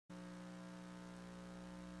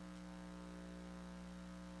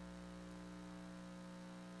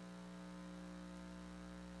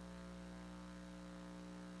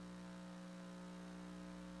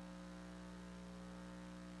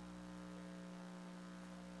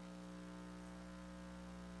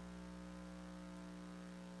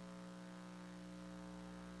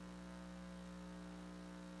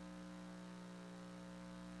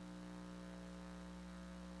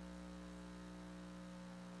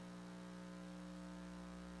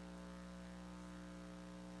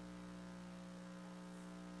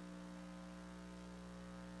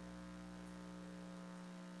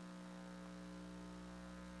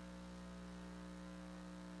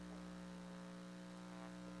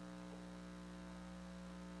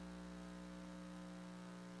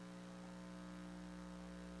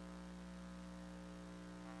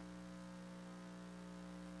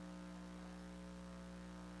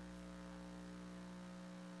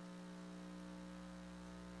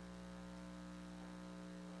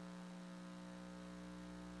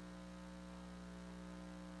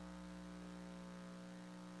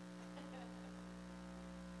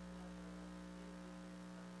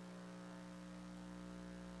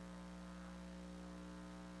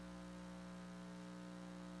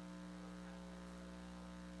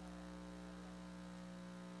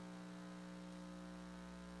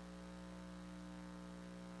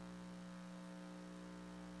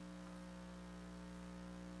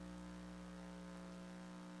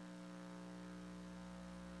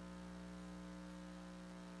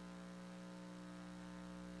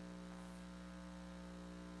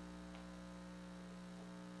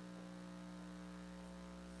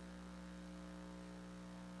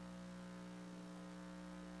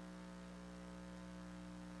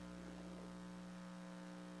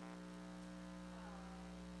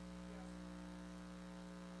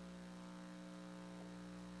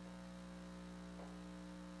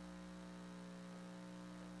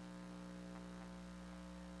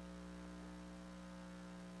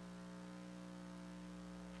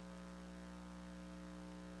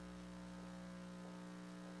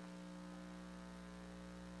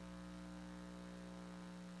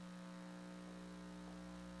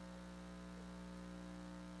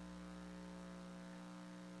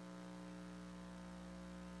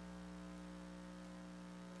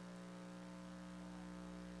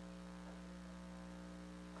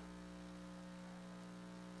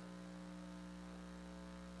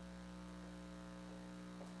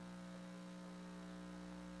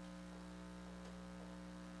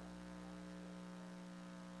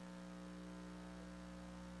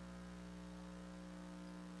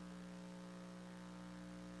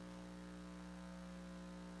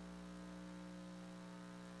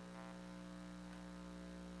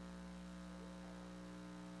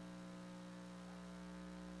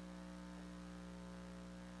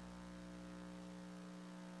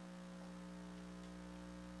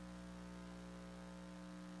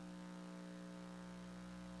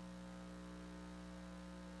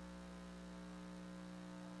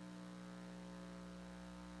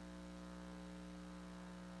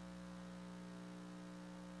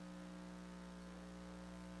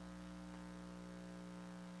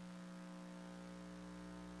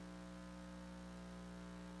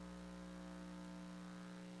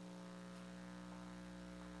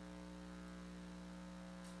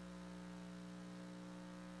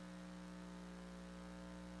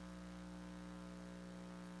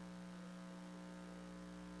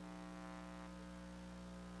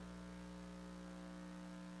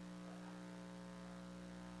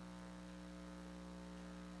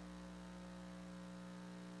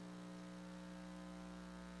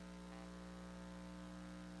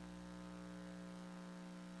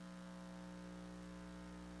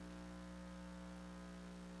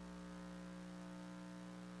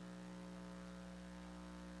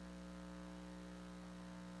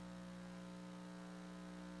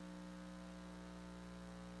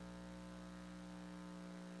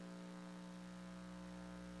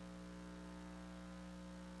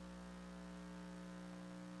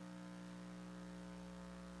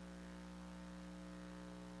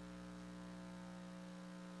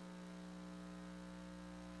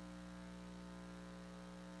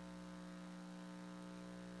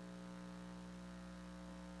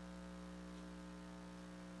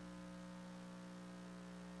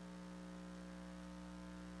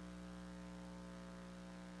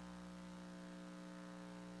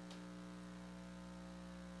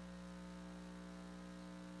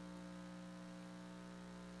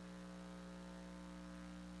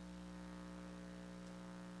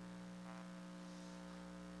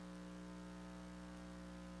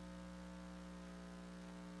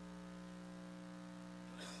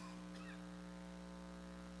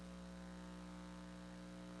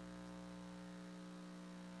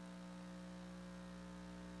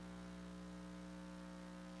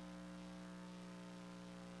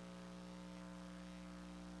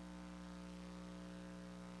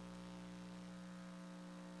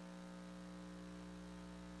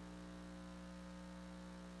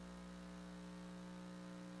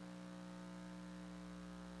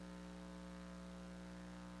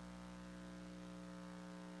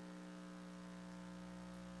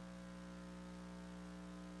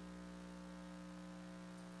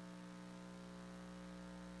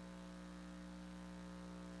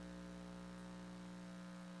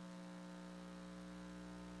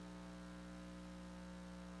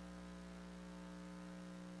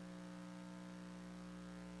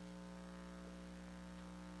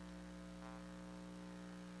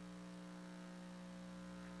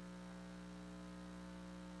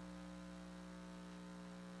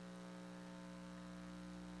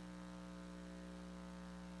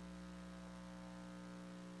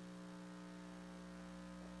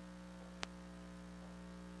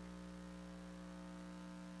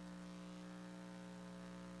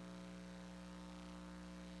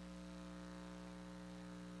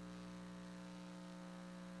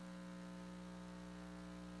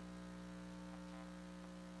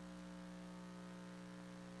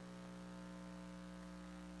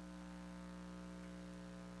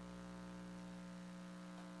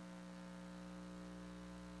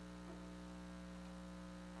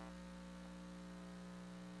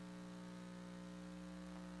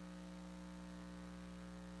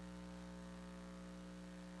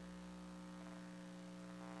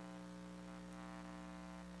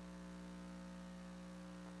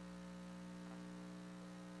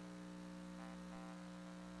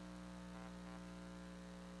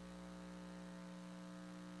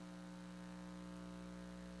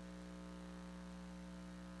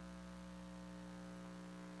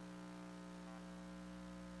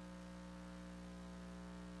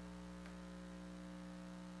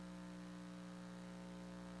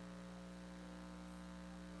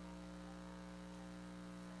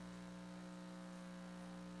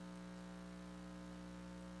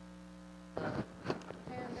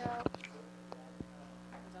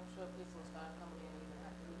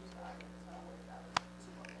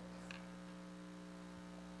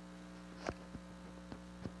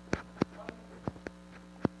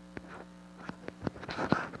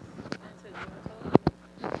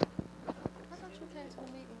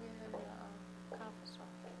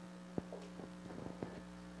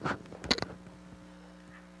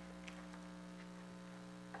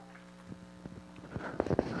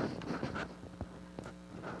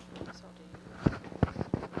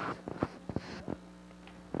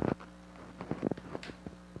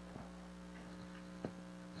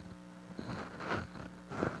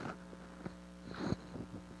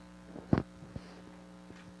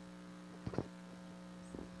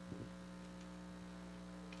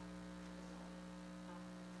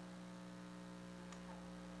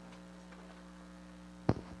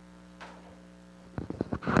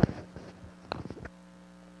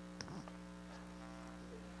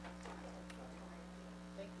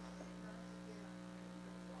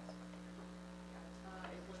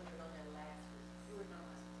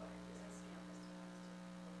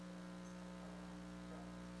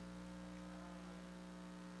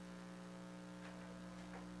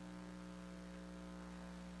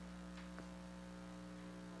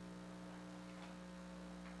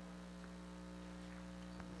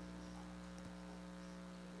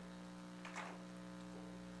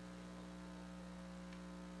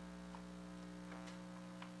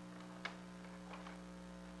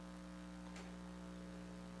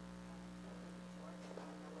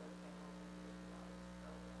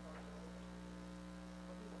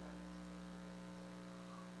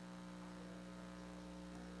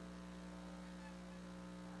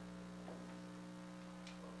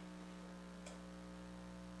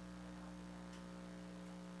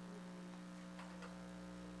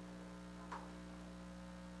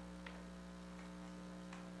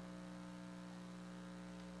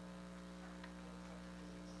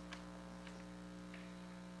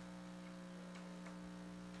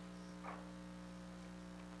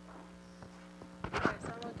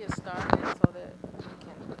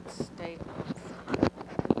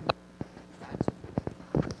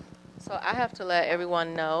So I have to let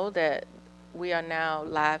everyone know that we are now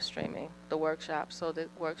live streaming the workshop, so the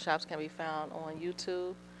workshops can be found on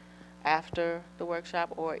YouTube after the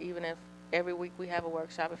workshop, or even if every week we have a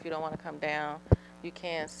workshop, if you don't want to come down, you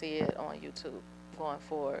can see it on YouTube going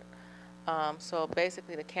forward. So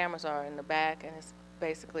basically the cameras are in the back, and it's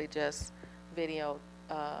basically just video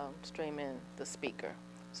streaming the speaker.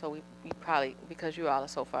 So we probably, because you all are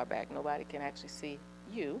so far back, nobody can actually see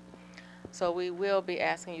you. So we will be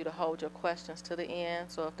asking you to hold your questions to the end.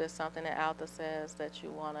 So if there's something that Alta says that you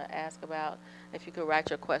want to ask about, if you could write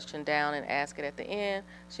your question down and ask it at the end,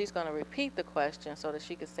 she's going to repeat the question so that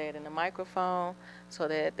she can say it in the microphone so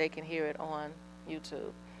that they can hear it on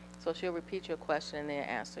YouTube. So she'll repeat your question and then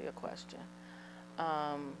answer your question.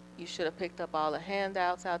 You should have picked up all the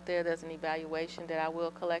handouts out there. There's an evaluation that I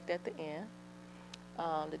will collect at the end.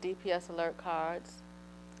 The DPS alert cards,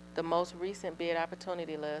 the most recent bid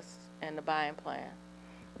opportunity list, and the buying plan.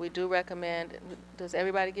 We do recommend, does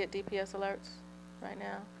everybody get DPS alerts right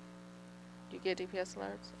now? Do you get DPS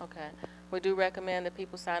alerts? Okay. We do recommend that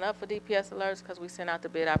people sign up for DPS alerts because we send out the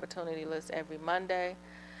bid opportunity list every Monday.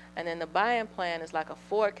 And then the buying plan is like a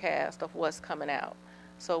forecast of what's coming out.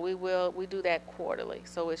 So we do that quarterly.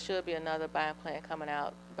 So it should be another buying plan coming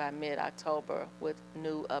out by mid-October with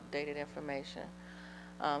new updated information.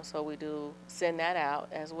 So we do send that out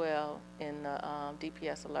as well in the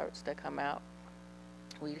DPS alerts that come out.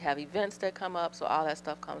 We have events that come up, so all that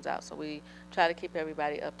stuff comes out. So we try to keep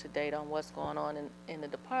everybody up to date on what's going on in the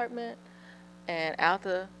department. And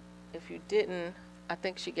Alta, if you didn't, I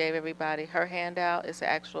think she gave everybody her handout. It's an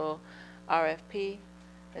actual RFP.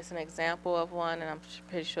 It's an example of one, and I'm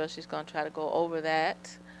pretty sure she's going to try to go over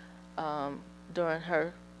that during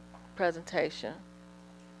her presentation.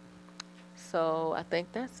 So I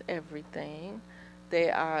think that's everything.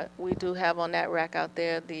 We do have on that rack out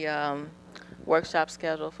there the workshop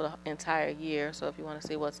schedule for the entire year. So if you want to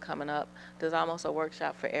see what's coming up, there's almost a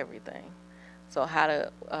workshop for everything. So how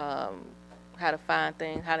to find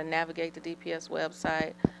things, how to navigate the DPS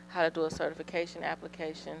website, how to do a certification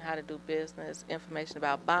application, how to do business, information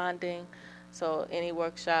about bonding. So any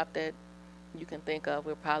workshop that you can think of,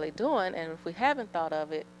 we're probably doing, and if we haven't thought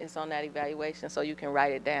of it, it's on that evaluation, so you can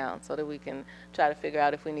write it down so that we can try to figure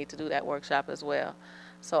out if we need to do that workshop as well.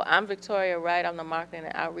 So I'm Victoria Wright. I'm the Marketing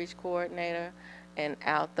and Outreach Coordinator, and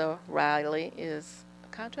Alta Riley is a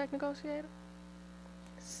contract negotiator?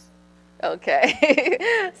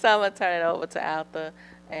 Okay. So I'm going to turn it over to Alta,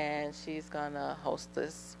 and she's going to host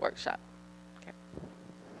this workshop. Okay.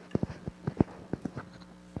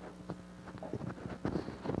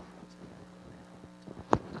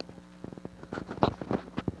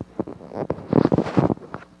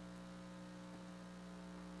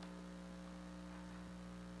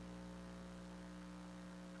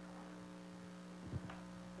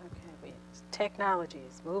 Technology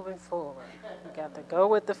is moving forward. We got to go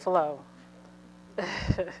with the flow. I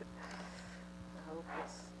hope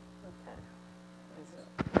it's okay.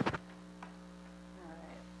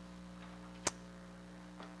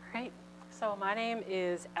 All right. So my name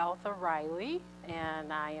is Alta Riley,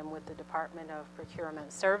 and I am with the Department of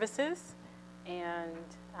Procurement Services, and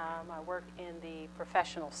I work in the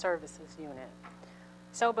Professional Services Unit.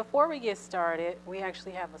 So before we get started, we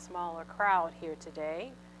actually have a smaller crowd here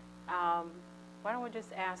today. Why don't we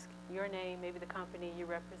just ask your name, maybe the company you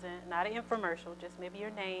represent, not an infomercial, just maybe your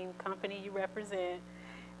name, company you represent,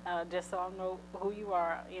 just so I'll know who you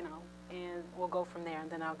are, and we'll go from there, and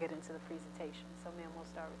then I'll get into the presentation. So, ma'am, we'll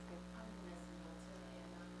start with you. I'm Vanessa Montoya, and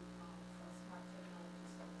I'm from Smart Technology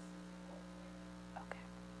Services. Okay.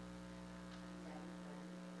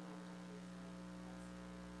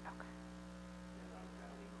 Okay.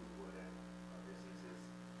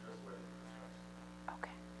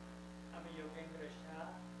 Okay. I'm Yogendra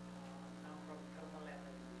Shah. I'm from Thermal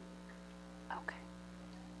Energy. Okay.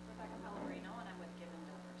 Rebecca Pellegrino, and I'm with Given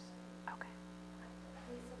Builders. Okay.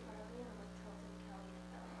 Lisa Farley, and I'm with Tilton Kelly and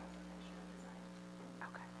Bell Architecture and Design.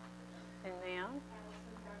 Okay. And ma'am?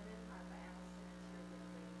 Allison Herman, I'm by Allison Interior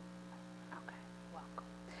Green. Okay.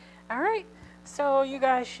 Welcome. All right. So you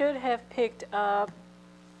guys should have picked up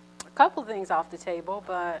a couple things off the table,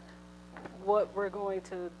 but what we're going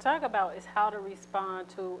to talk about is how to respond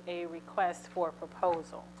to a request for a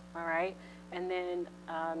proposal, all right? And then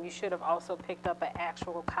you should have also picked up an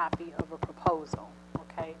actual copy of a proposal,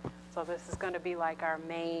 okay? So this is going to be like our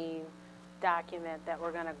main document that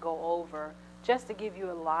we're going to go over just to give you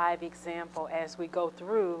a live example as we go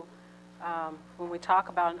through when we talk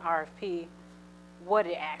about an RFP, what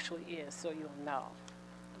it actually is, so you'll know,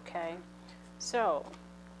 okay? So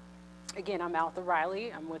again, I'm Alta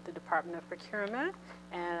Riley. I'm with the Department of Procurement,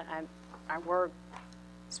 and I work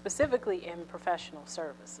specifically in professional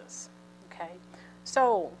services. Okay,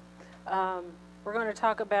 so we're going to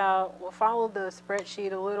talk about, we'll follow the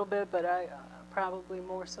spreadsheet a little bit, but I probably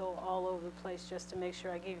more so all over the place just to make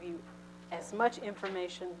sure I give you as much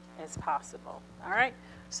information as possible. All right,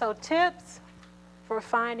 so tips for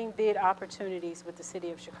finding bid opportunities with the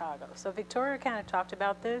City of Chicago. So Victoria kind of talked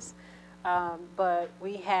about this, but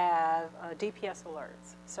we have DPS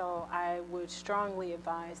alerts. So I would strongly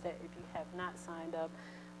advise that if you have not signed up,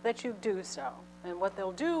 that you do so. And what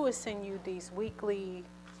they'll do is send you these weekly,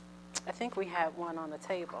 I think we have one on the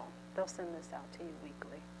table. They'll send this out to you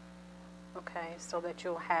weekly. Okay, so that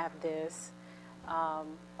you'll have this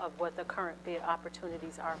of what the current bid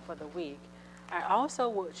opportunities are for the week. I also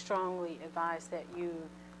would strongly advise that you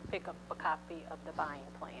pick up a copy of the buying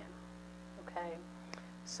plan. Okay,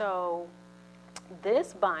 so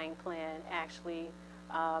this buying plan actually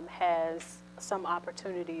has some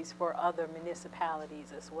opportunities for other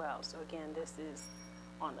municipalities as well. So again, this is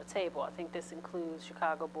on the table. I think this includes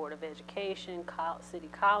Chicago Board of Education, city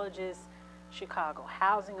colleges, Chicago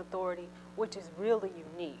Housing Authority, which is really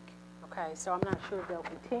unique. Okay, so I'm not sure if they'll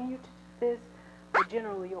continue this, but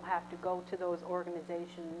generally you'll have to go to those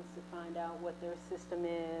organizations to find out what their system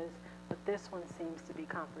is. But this one seems to be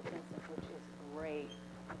comprehensive, which is great.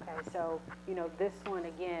 Okay, so you know this one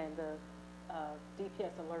again, the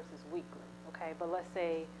DPS alerts is weekly. Okay, but let's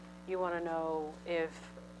say you want to know if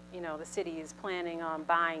the city is planning on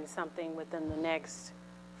buying something within the next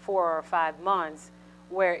 4 or 5 months,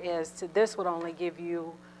 whereas this would only give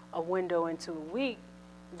you a window into a week.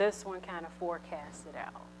 This one kind of forecasts it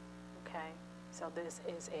out. Okay, so this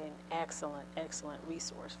is an excellent, excellent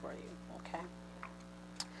resource for you. Okay,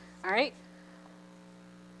 all right.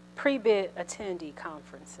 Pre-bid attendee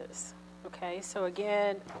conferences. Okay, so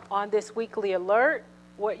again, on this weekly alert,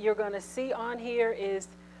 what you're going to see on here is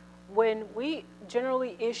when we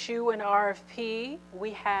generally issue an RFP,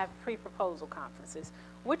 we have pre-proposal conferences,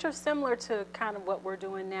 which are similar to kind of what we're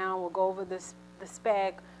doing now. We'll go over the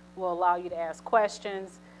spec, we'll allow you to ask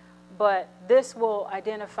questions, but this will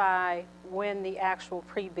identify when the actual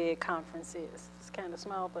pre-bid conference is. It's kind of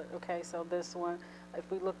small, but okay, so this one, if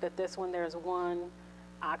we looked at this one, there's one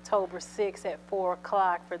October 6th at 4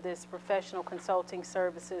 o'clock for this professional consulting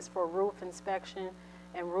services for roof inspection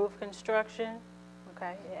and roof construction.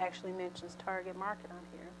 Okay, it actually mentions target market on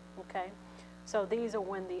here. Okay, so these are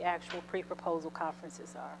when the actual pre-proposal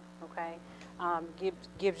conferences are. Okay,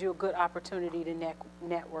 gives you a good opportunity to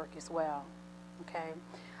network as well. Okay,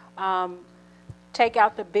 take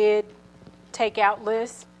out the bid takeout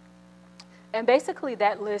list, and basically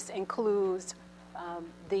that list includes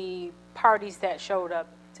the parties that showed up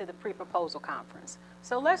to the pre-proposal conference.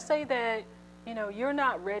 So let's say that you're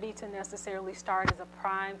not ready to necessarily start as a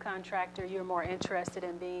prime contractor. You're more interested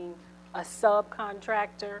in being a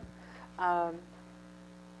subcontractor.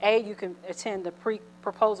 You can attend the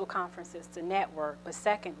pre-proposal conferences to network, but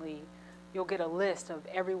secondly, you'll get a list of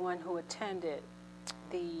everyone who attended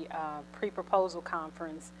the pre-proposal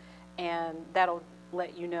conference, and that'll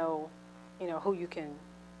let you know who you can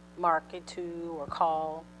market to or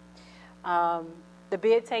call. The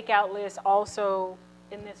bid takeout list also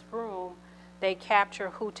in this room, they capture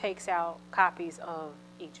who takes out copies of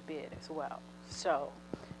each bid as well. So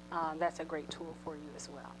that's a great tool for you as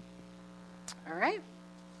well. All right.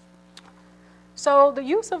 So the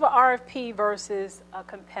use of an RFP versus a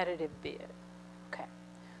competitive bid. Okay.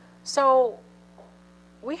 So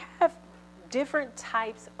we have different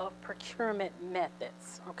types of procurement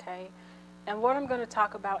methods. Okay. And what I'm going to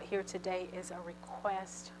talk about here today is a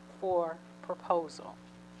request for proposal.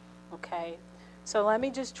 Okay. So let me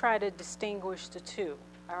just try to distinguish the two,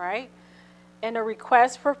 all right? In a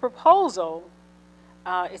request for proposal,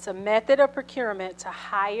 it's a method of procurement to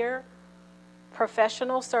hire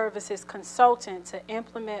professional services consultant to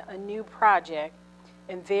implement a new project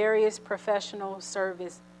in various professional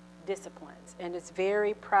service disciplines, and it's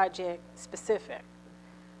very project specific.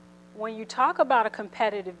 When you talk about a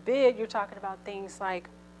competitive bid, you're talking about things like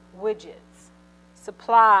widgets,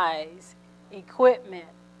 supplies, equipment,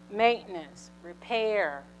 maintenance,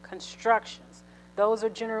 repair, constructions. Those are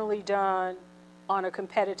generally done on a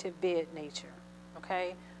competitive bid nature,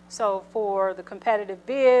 okay? So for the competitive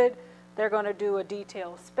bid, they're going to do a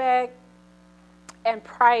detailed spec, and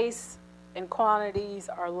price and quantities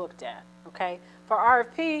are looked at, okay? For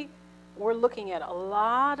RFP, we're looking at a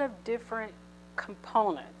lot of different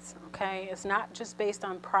components, okay? It's not just based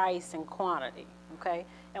on price and quantity, okay?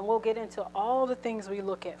 And we'll get into all the things we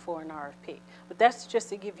look at for an RFP. But that's just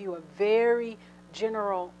to give you a very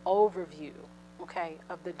general overview, okay,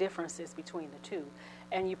 of the differences between the two.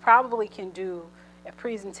 And you probably can do, a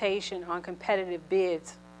presentation on competitive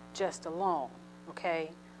bids just alone,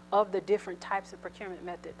 okay, of the different types of procurement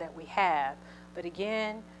method that we have. But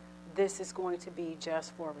again, this is going to be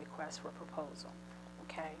just for a request for proposal,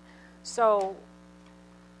 okay? So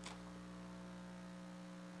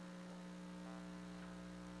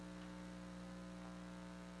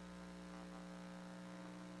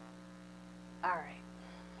all right.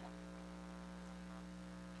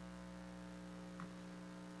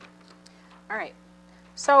 All right.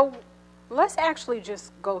 So let's actually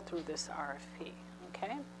just go through this RFP,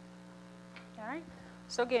 okay? All right.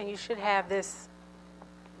 So again, you should have this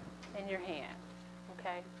in your hand,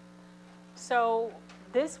 okay? So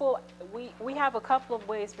this will, we have a couple of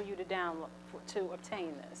ways for you to download, to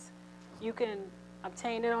obtain this. You can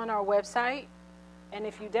obtain it on our website, and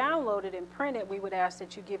if you download it and print it, we would ask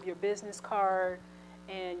that you give your business card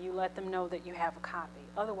and you let them know that you have a copy.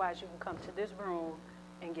 Otherwise, you can come to this room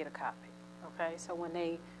and get a copy, okay? So when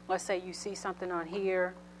they, let's say you see something on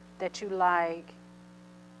here that you like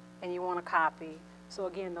and you want a copy. So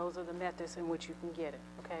again, those are the methods in which you can get it,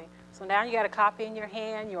 okay? So now you got a copy in your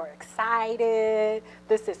hand, you're excited,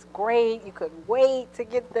 this is great, you couldn't wait to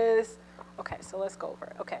get this. Okay, so let's go over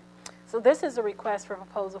it, okay. So this is a request for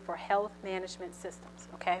proposal for health management systems,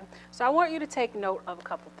 okay? So I want you to take note of a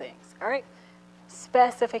couple things, all right?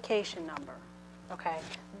 Specification number, okay?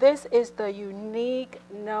 This is the unique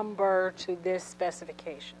number to this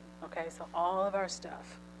specification, okay? So all of our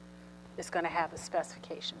stuff is going to have a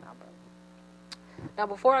specification number. Now,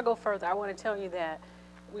 before I go further, I want to tell you that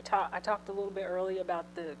I talked a little bit earlier about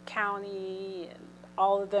the county and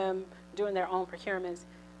all of them doing their own procurements.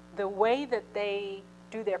 The way that they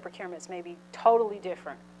do their procurements may be totally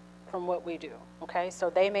different from what we do, okay?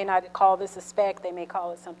 So they may not call this a spec, they may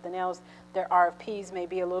call it something else. Their RFPs may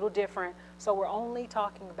be a little different. So we're only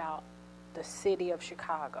talking about the City of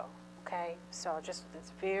Chicago, okay? So just,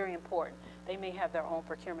 it's very important. They may have their own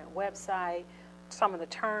procurement website. Some of the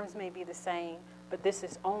terms may be the same, but this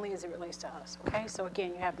is only as it relates to us, okay? So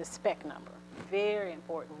again, you have the spec number. Very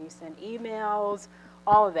important. When you send emails,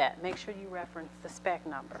 all of that, make sure you reference the spec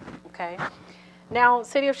number, okay? Now,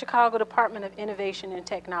 City of Chicago Department of Innovation and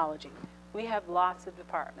Technology. We have lots of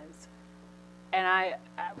departments. And I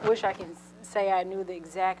wish I can say I knew the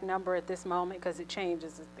exact number at this moment because it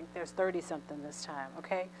changes. I think there's 30-something this time,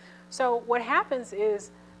 okay? So what happens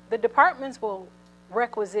is the departments will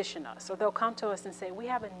requisition us. So they'll come to us and say, we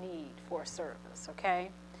have a need for a service,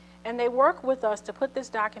 okay? And they work with us to put this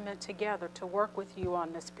document together to work with you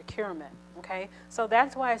on this procurement, okay? So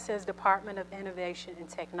that's why it says Department of Innovation and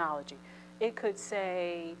Technology. It could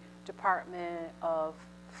say Department of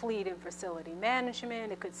Fleet and Facility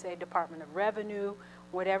Management. It could say Department of Revenue,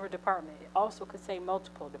 whatever department. It also could say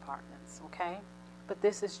multiple departments, okay? But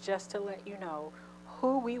this is just to let you know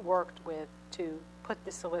who we worked with to put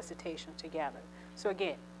the solicitation together. So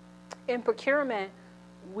again, in procurement,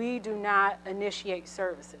 we do not initiate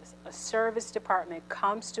services. A service department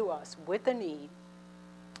comes to us with a need,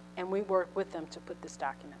 and we work with them to put this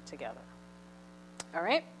document together. All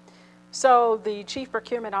right? So the Chief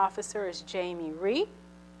Procurement Officer is Jamie Ree.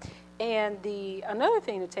 And another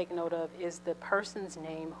thing to take note of is the person's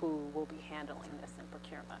name who will be handling this in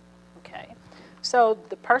procurement. Okay? So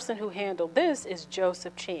the person who handled this is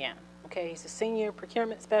Joseph Chan. Okay? He's a senior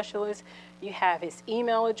procurement specialist. You have his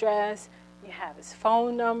email address. You have his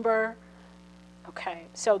phone number. Okay?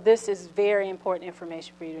 So this is very important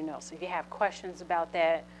information for you to know. So if you have questions about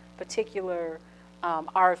that particular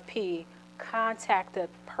RFP, contact the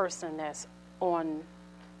person that's on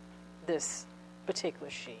this particular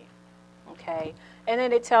sheet, okay? And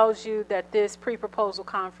then it tells you that this pre-proposal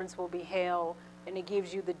conference will be held, and it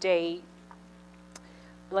gives you the date,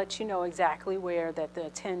 lets you know exactly where, that the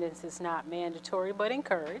attendance is not mandatory but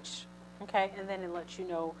encouraged, okay? And then it lets you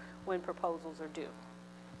know when proposals are due,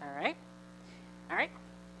 all right? All right?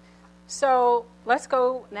 So let's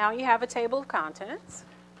go, now you have a table of contents.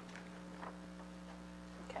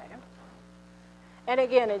 And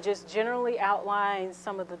again, it just generally outlines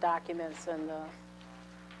some of the documents in the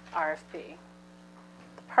RFP.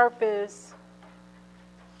 The purpose,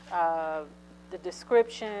 the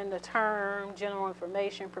description, the term, general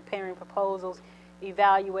information, preparing proposals,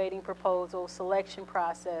 evaluating proposals, selection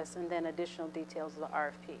process, and then additional details of the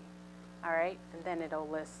RFP. All right? And then it'll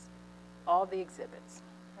list all the exhibits.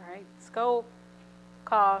 All right? Scope,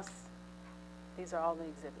 costs, these are all the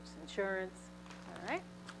exhibits. Insurance, all right?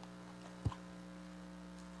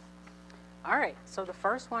 All right, so the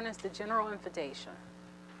first one is the general invitation.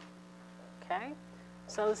 Okay?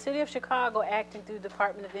 So the City of Chicago, acting through the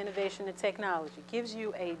Department of Innovation and Technology, gives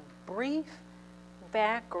you a brief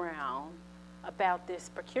background about this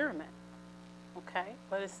procurement. Okay,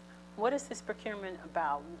 what is this procurement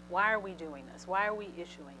about? Why are we doing this? Why are we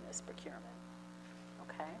issuing this procurement?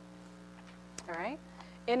 Okay, all right.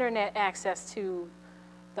 Internet access to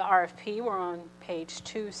the RFP, we're on page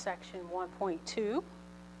 2, section 1.2.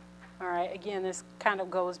 All right, again, this kind of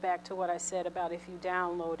goes back to what I said about if you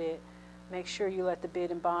download it, make sure you let the bid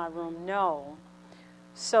and bond room know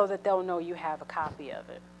so that they'll know you have a copy of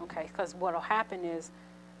it, okay? Because what will happen is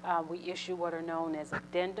we issue what are known as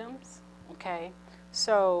addendums, okay?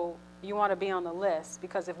 So you want to be on the list,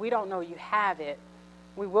 because if we don't know you have it,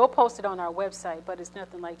 we will post it on our website, but it's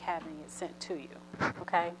nothing like having it sent to you,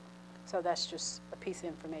 okay? So that's just a piece of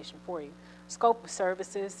information for you. Scope of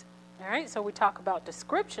services, all right? So we talk about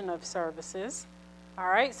description of services, all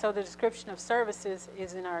right? So the description of services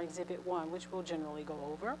is in our Exhibit 1, which we'll generally go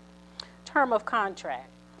over. Term of contract.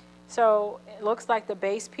 So it looks like the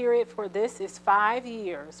base period for this is 5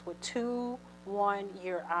 years with 2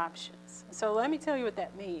 one-year options. So let me tell you what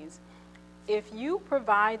that means. If you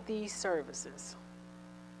provide these services,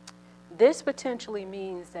 this potentially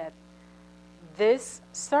means that this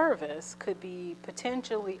service could be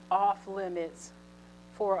potentially off limits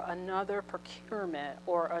for another procurement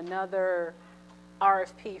or another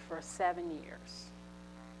RFP for 7 years.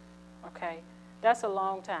 Okay? That's a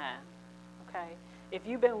long time. Okay? If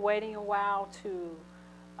you've been waiting a while to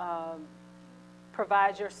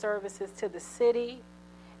provide your services to the city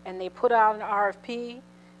and they put out an RFP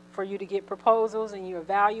for you to get proposals and you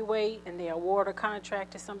evaluate and they award a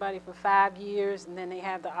contract to somebody for 5 years and then they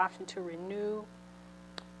have the option to renew,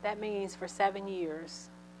 that means for 7 years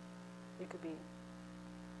you could be, I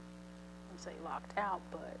wouldn't say locked out,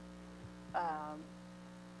 but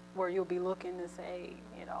where you'll be looking to say,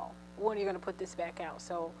 you know, when are you going to put this back out?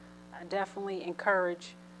 So I definitely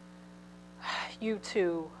encourage you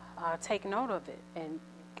to take note of it and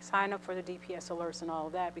sign up for the DPS alerts and all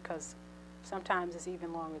of that, because sometimes it's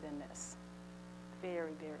even longer than this.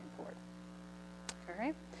 Very, very important. All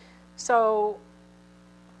right. So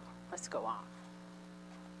let's go on.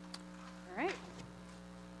 All right.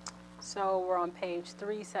 So we're on page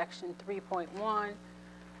 3, section 3.1,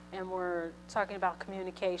 and we're talking about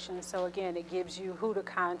communication. So again, it gives you who to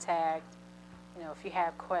contact. You know, if you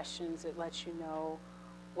have questions, it lets you know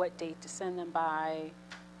what date to send them by.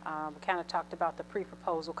 We kind of talked about the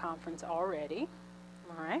pre-proposal conference already.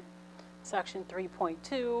 All right. Section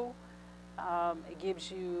 3.2, it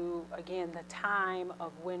gives you, again, the time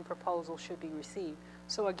of when proposals should be received.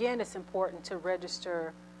 So again, it's important to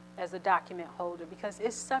register as a document holder because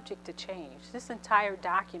it's subject to change. This entire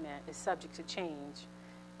document is subject to change.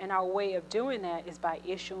 And our way of doing that is by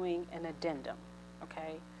issuing an addendum,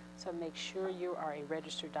 okay? So make sure you are a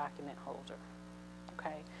registered document holder,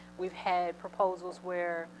 okay? We've had proposals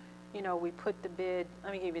where, you know, we put the bid,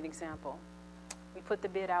 let me give you an example. We put the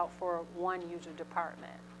bid out for one user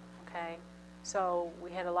department, okay? So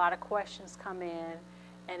we had a lot of questions come in,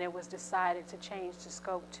 and it was decided to change the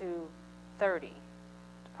scope to 30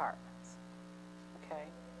 departments, okay?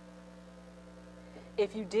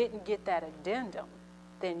 If you didn't get that addendum,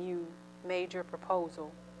 then you made your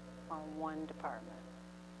proposal on one department,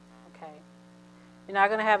 okay? You're not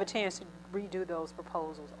going to have a chance to redo those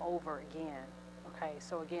proposals over again, okay?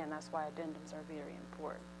 So again, that's why addendums are very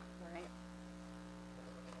important, right?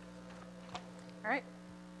 All right.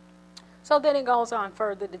 So then it goes on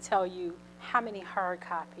further to tell you how many hard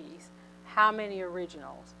copies, how many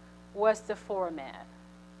originals, what's the format,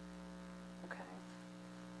 okay?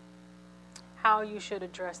 How you should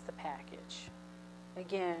address the package.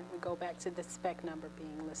 Again, we go back to the spec number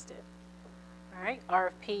being listed. All right,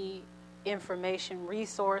 RFP information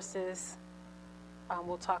resources.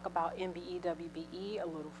 We'll talk about MBE, WBE a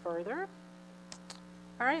little further.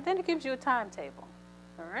 All right, then it gives you a timetable.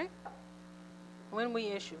 All right, when we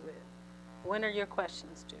issue it, when are your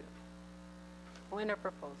questions due? When are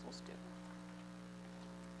proposals due?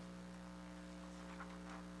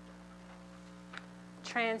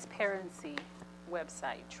 Transparency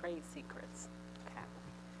website, trade secrets. Okay.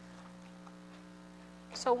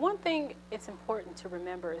 So one thing it's important to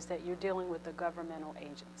remember is that you're dealing with a governmental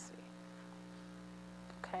agency.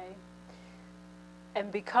 Okay?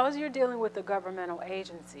 And because you're dealing with a governmental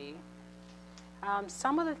agency,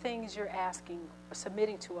 some of the things you're asking or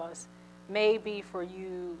submitting to us may be for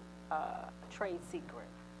you trade secret,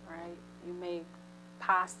 right? You make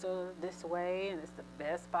pasta this way and it's the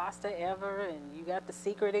best pasta ever and you got the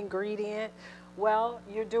secret ingredient. Well,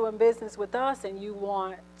 you're doing business with us and you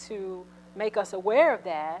want to make us aware of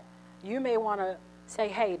that. You may want to say,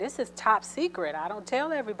 hey, this is top secret. I don't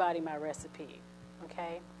tell everybody my recipe,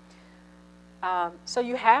 okay? So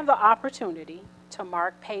you have the opportunity to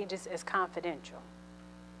mark pages as confidential,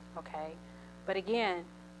 okay? But again,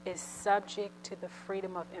 it's subject to the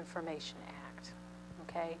Freedom of Information Act,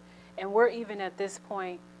 okay? And we're even at this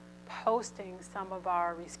point posting some of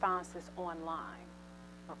our responses online,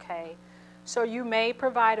 okay? So you may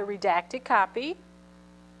provide a redacted copy.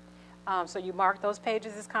 So you mark those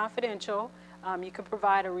pages as confidential. You can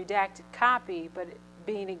provide a redacted copy, but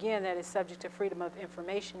being, again, that is subject to Freedom of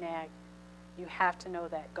Information Act, you have to know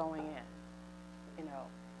that going in, you know.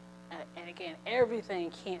 And again,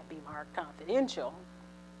 everything can't be marked confidential,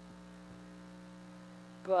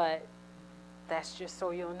 but that's just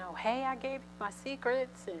so you'll know, hey, I gave you my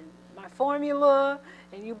secrets and my formula,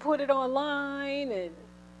 and you put it online, and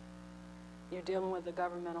you're dealing with a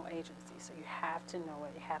governmental agency, so you have to know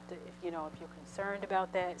it. You have to, if you're concerned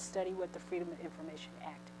about that, study what the Freedom of Information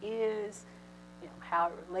Act is, how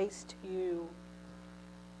it relates to you.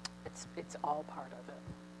 It's all part of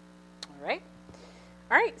it. All right?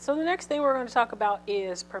 All right, so the next thing we're going to talk about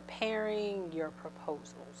is preparing your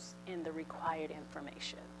proposals and the required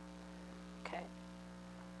information. Okay?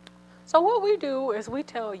 So what we do is we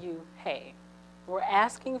tell you, hey, we're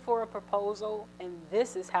asking for a proposal, and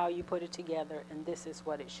this is how you put it together, and this is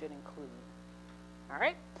what it should include. All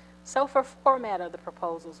right? So for format of the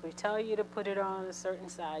proposals, we tell you to put it on a certain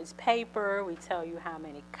size paper. We tell you how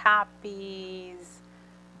many copies.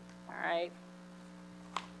 All right?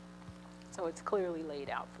 So it's clearly laid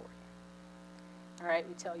out for you. All right?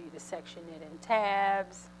 We tell you to section it in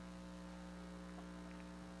tabs.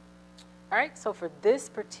 All right? So for this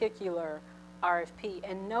particular RFP,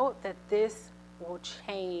 and note that this will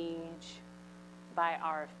change by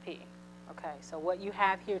RFP. Okay, so what you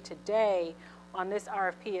have here today on this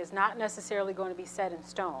RFP is not necessarily going to be set in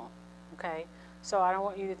stone. Okay, so I don't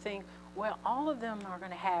want you to think, well, all of them are going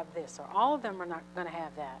to have this, or all of them are not going to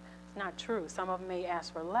have that. It's not true. Some of them may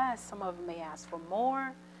ask for less, some of them may ask for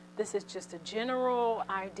more. This is just a general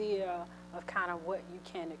idea of kind of what you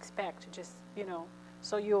can expect, just,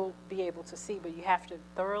 so you'll be able to see, but you have to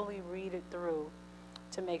thoroughly read it through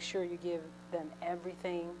to make sure you give them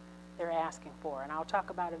everything they're asking for. And I'll talk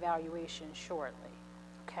about evaluation shortly.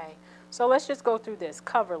 Okay, so let's just go through this.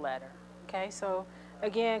 Cover letter. Okay, so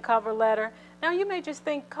again, cover letter. Now you may just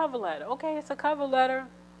think cover letter. Okay, it's a cover letter.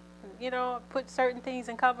 Put certain things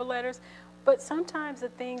in cover letters. But sometimes the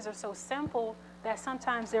things are so simple that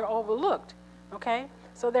sometimes they're overlooked. Okay,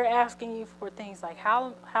 so they're asking you for things like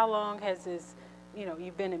how long has this,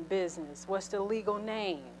 you've been in business? What's the legal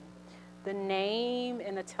name? The name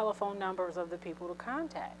and the telephone numbers of the people to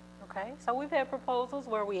contact, okay? So we've had proposals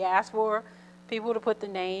where we ask for people to put the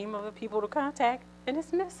name of the people to contact, and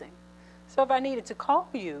it's missing. So if I needed to call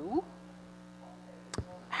you,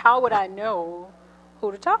 how would I know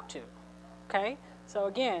who to talk to, okay? So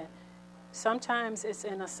again, sometimes it's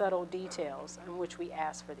in the subtle details in which we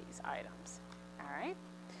ask for these items, all right?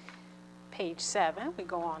 Page 7, we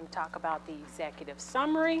go on to talk about the executive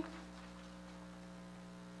summary.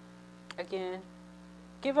 Again,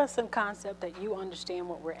 give us some concept that you understand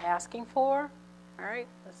what we're asking for. All right?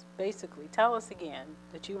 Let's basically tell us again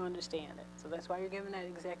that you understand it. So that's why you're giving that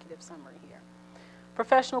executive summary here.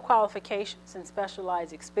 Professional qualifications and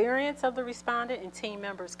specialized experience of the respondent and team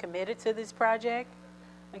members committed to this project.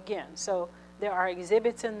 Again, so there are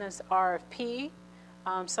exhibits in this RFP.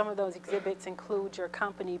 Some of those exhibits include your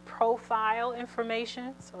company profile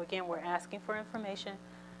information. So again, we're asking for information.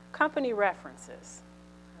 Company references.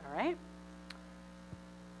 All right.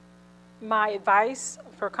 My advice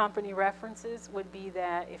for company references would be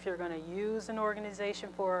that if you're going to use an organization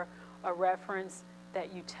for a reference,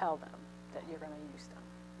 that you tell them that you're going to use them.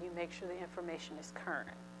 You make sure the information is current.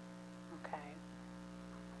 Okay.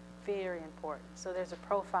 Very important. So there's a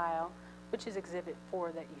profile, which is Exhibit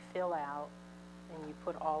 4 that you fill out, and you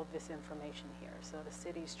put all of this information here. So the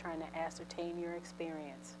city's trying to ascertain your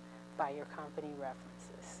experience by your company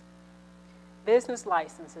references. Business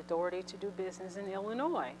license, authority to do business in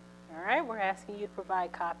Illinois. All right, we're asking you to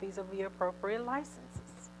provide copies of the appropriate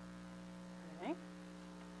licenses. All right.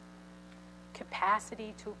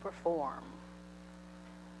 Capacity to perform.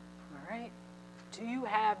 All right. Do you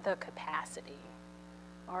have the capacity?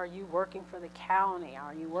 Are you working for the county?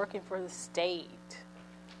 Are you working for the state?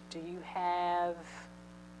 Do you have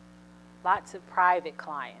lots of private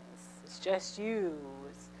clients? It's just you.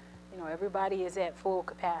 It's, everybody is at full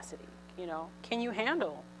capacity. Can you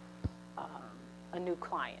handle a new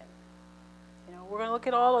client? We're going to look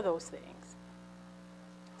at all of those things.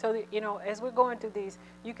 So, as we're going through these,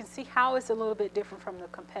 you can see how it's a little bit different from the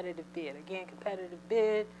competitive bid. Again, competitive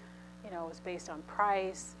bid, is based on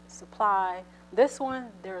price, supply. This one,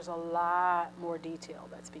 there's a lot more detail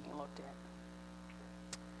that's being looked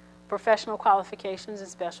at. Professional qualifications and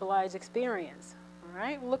specialized experience. All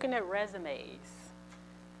right, we're looking at resumes.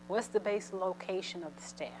 What's the base location of the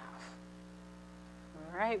staff?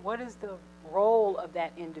 All right, what is the role of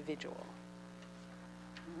that individual?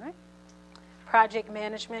 All right, project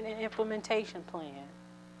management and implementation plan.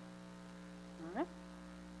 All right,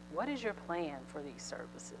 what is your plan for these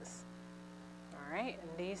services? All right, and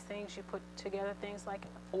these things you put together things like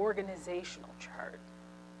an organizational chart.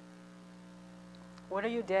 What are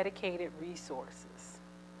your dedicated resources?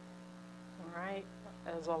 All right,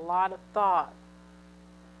 there's a lot of thought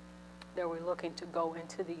that we're looking to go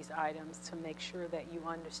into these items to make sure that you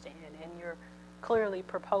understand and you're clearly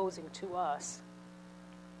proposing to us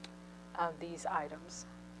these items.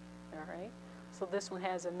 All right, so this one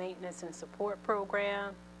has a maintenance and support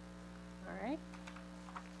program. All right,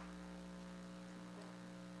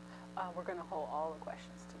 we're going to hold all the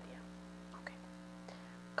questions to the end. Okay,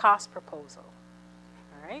 cost proposal.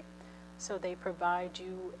 All right, so they provide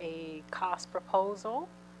you a cost proposal.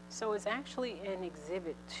 So it's actually in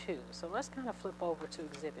Exhibit 2. So let's kind of flip over to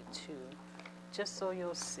Exhibit 2, just so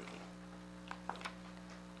you'll see.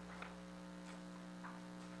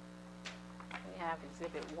 We have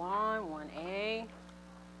Exhibit 1, 1A.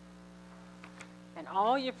 And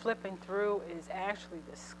all you're flipping through is actually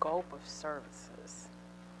the scope of services.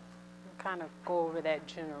 I'll kind of go over that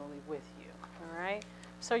generally with you, all right?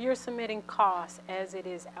 So you're submitting costs as it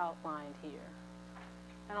is outlined here.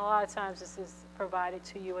 And a lot of times this is provided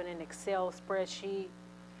to you in an Excel spreadsheet,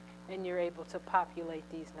 and you're able to populate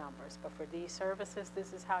these numbers. But for these services,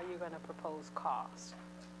 this is how you're going to propose cost.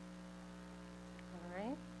 All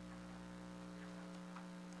right?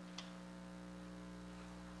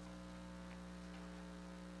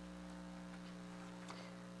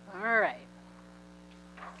 All right.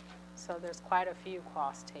 So there's quite a few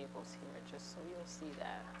cost tables here, just so you'll see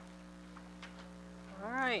that.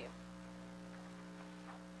 All right.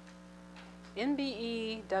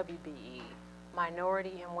 NBE, WBE,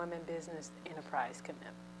 Minority and Women Business Enterprise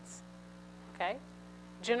Commitments. Okay?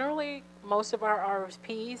 Generally, most of our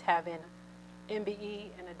RFPs have an NBE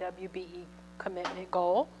and a WBE commitment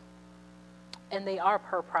goal, and they are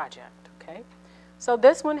per project. Okay? So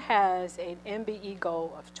this one has an NBE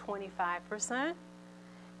goal of 25%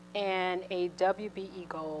 and a WBE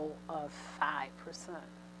goal of 5%.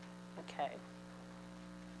 Okay?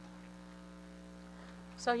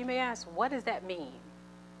 So you may ask, what does that mean?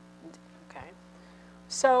 Okay.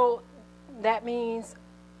 So that means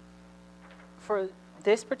for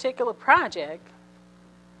this particular project,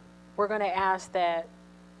 we're going to ask that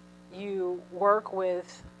you work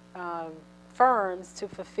with firms to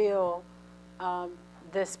fulfill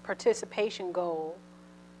this participation goal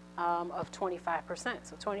of 25%.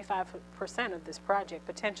 So 25% of this project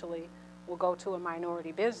potentially will go to a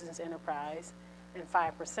minority business enterprise, and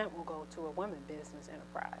 5% will go to a women business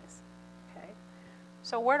enterprise. Okay,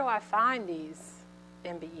 so where do I find these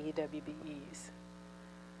MBE, WBEs?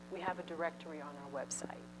 We have a directory on our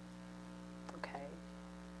website. Okay,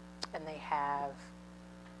 and they have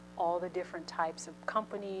all the different types of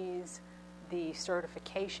companies, the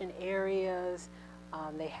certification areas.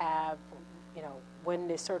 They have, you know, when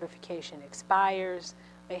the certification expires.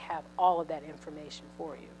 They have all of that information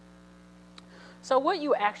for you. So what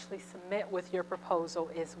you actually submit with your proposal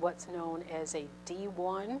is what's known as a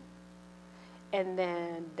D1, and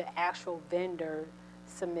then the actual vendor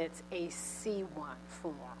submits a C1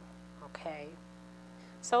 form, okay?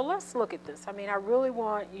 So let's look at this. I mean, I really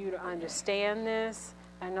want you to understand this.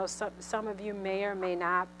 I know some of you may or may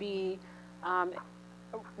not be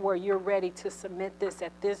where you're ready to submit this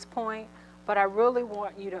at this point, but I really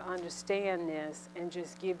want you to understand this and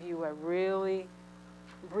just give you a really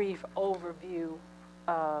brief overview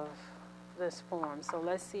of this form. So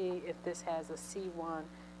let's see if this has a C1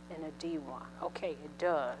 and a D1. Okay, it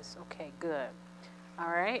does. Okay, good.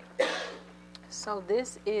 All right. So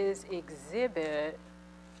this is Exhibit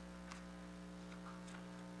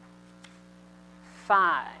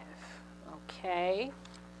 5. Okay.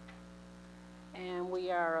 And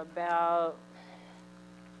we are about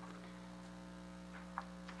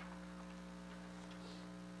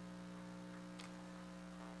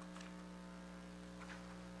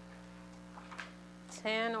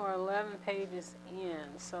 10 or 11 pages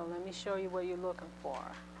in. So let me show you what you're looking for.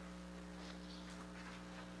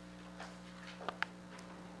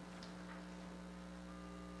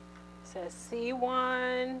 It says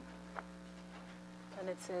C1 and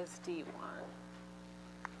it says D1.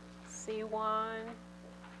 C1,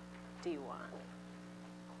 D1.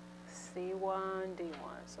 C1, D1.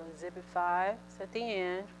 So Exhibit 5 is at the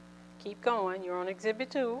end. Keep going. You're on Exhibit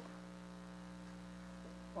 2.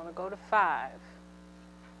 Want to go to 5.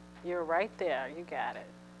 You're right there. You got it.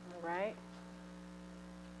 All right?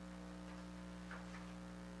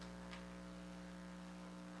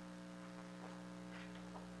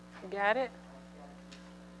 You got it?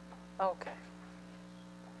 Okay.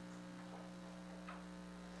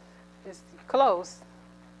 It's close.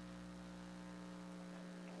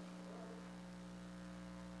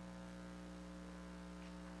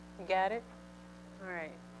 You got it? All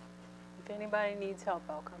right. If anybody needs help,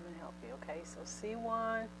 I'll come and help you, okay? So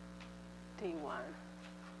C1, D1.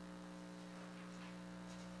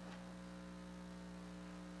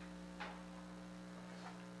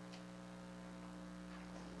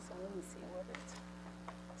 So let me see what it's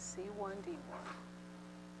C1, D1.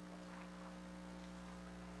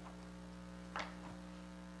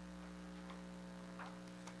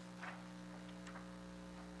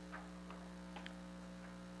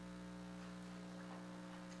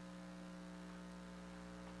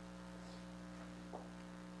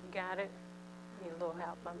 Got it? Need a little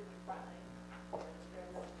help.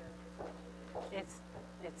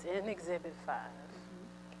 It's in Exhibit 5.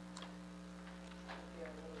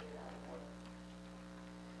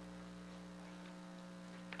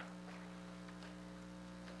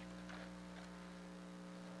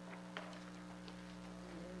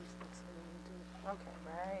 Okay,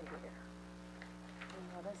 right here.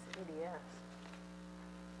 Oh, that's EDS.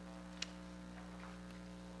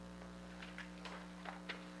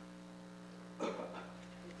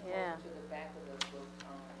 Yeah. To the back of the book,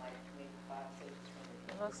 like maybe 5 pages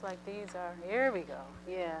from It looks like these are, here we go.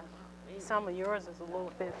 Yeah. Some of yours is a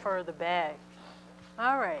little bit further back.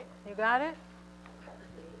 All right, you got it?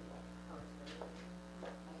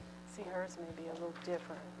 See, hers may be a little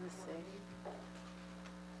different. Let's see.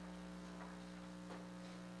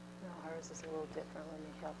 No, hers is a little different. Let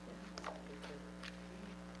me help you.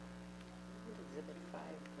 Exhibit 5,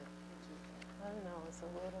 I don't know, it's a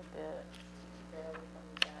little bit.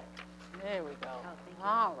 There we go.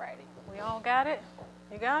 All righty. We all got it?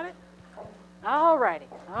 You got it? All righty.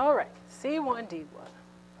 All right. C1, D1.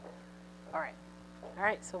 All right. All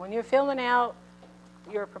right. So when you're filling out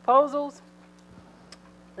your proposals,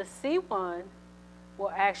 the C1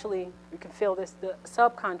 will actually, you can fill this, the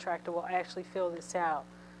subcontractor will actually fill this out.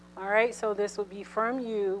 All right. So this will be from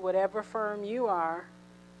you, whatever firm you are.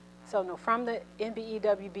 So no, from the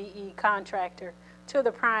MBE contractor to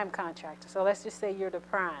the prime contractor. So let's just say you're the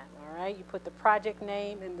prime, all right? You put the project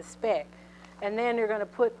name and the spec. And then you're going to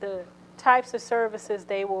put the types of services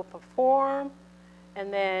they will perform,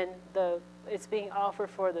 and then it's being offered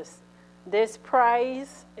for this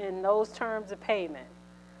price in those terms of payment,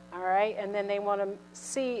 all right? And then they want to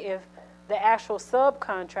see if the actual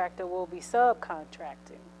subcontractor will be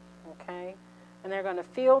subcontracting, okay? And they're going to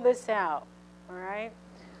fill this out, all right?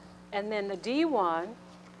 And then the D1,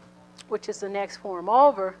 which is the next form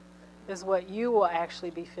over, is what you will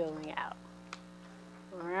actually be filling out.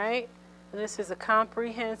 All right? And this is a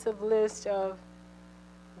comprehensive list of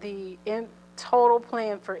the total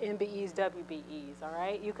plan for MBEs, WBEs. All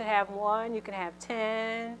right? You can have 1, you can have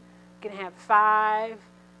 10, you can have 5.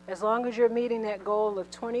 As long as you're meeting that goal of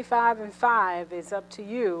 25 and 5, it's up to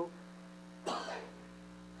you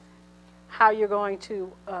how you're going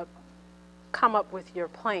to come up with your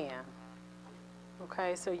plan.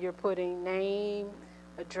 Okay, so you're putting name,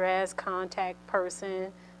 address, contact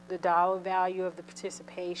person, the dollar value of the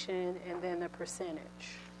participation, and then the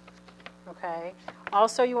percentage. Okay.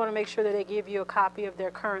 Also, you want to make sure that they give you a copy of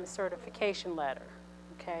their current certification letter.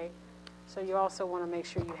 Okay. So you also want to make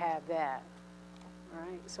sure you have that. All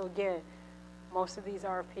right. So again, most of these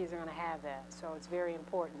RFPs are going to have that. So it's very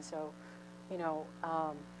important. So, you know,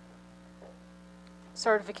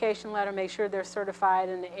 certification letter, make sure they're certified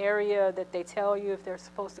in the area that they tell you. If they're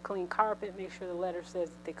supposed to clean carpet, make sure the letter says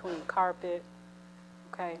that they clean carpet.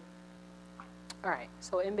 Okay. All right.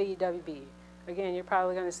 So MBE. Again, you're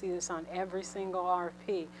probably going to see this on every single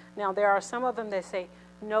RFP. Now, there are some of them that say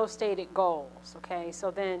no stated goals. Okay.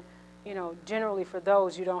 So then, you know, generally for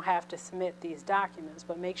those, you don't have to submit these documents,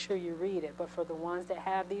 but make sure you read it. But for the ones that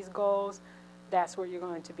have these goals, that's what you're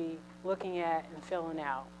going to be looking at and filling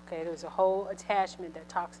out. Okay, there's a whole attachment that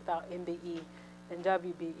talks about MBE and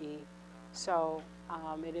WBE. So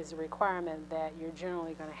it is a requirement that you're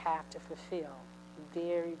generally going to have to fulfill.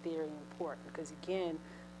 Very, very important. Because again,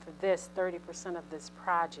 for this, 30% of this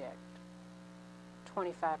project,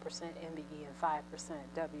 25% MBE and 5%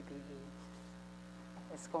 WBE.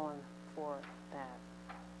 It's going for that.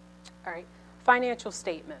 All right, financial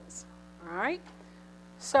statements. All right,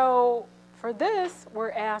 so for this,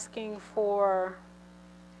 we're asking for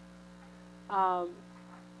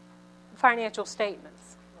financial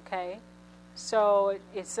statements, okay? So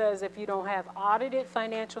it says if you don't have audited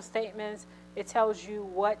financial statements, it tells you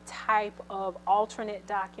what type of alternate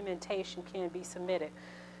documentation can be submitted.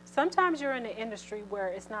 Sometimes you're in an industry where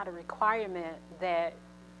it's not a requirement that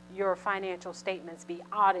your financial statements be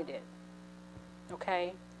audited.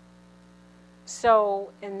 Okay?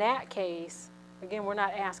 So in that case, again, we're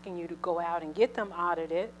not asking you to go out and get them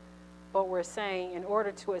audited, but we're saying in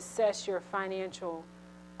order to assess your financial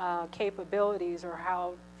capabilities or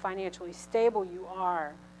how financially stable you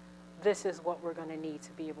are, this is what we're going to need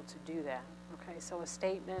to be able to do that. Okay, so a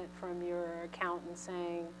statement from your accountant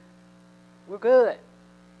saying, we're good,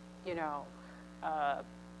 you know,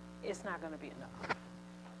 it's not going to be enough.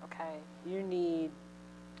 Okay, you need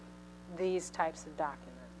these types of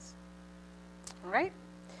documents. All right,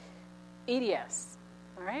 EDS.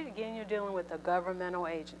 All right, again, you're dealing with a governmental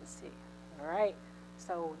agency. All right,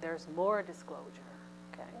 so there's more disclosure.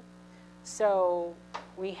 Okay, so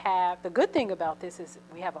we have, the good thing about this is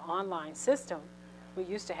we have an online system. We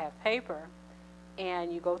used to have paper,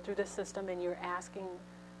 and you go through the system and you're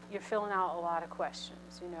filling out a lot of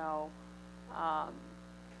questions, you know.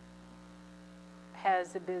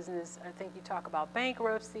 Has the business, I think you talk about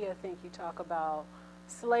bankruptcy, I think you talk about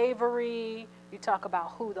slavery, you talk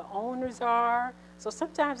about who the owners are. So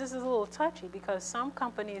sometimes this is a little touchy because some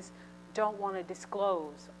companies don't want to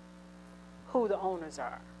disclose who the owners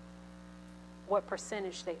are, what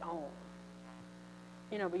percentage they own.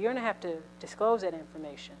 You know, but you're going to have to disclose that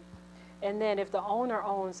information. And then if the owner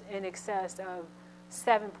owns in excess of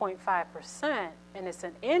 7.5% and it's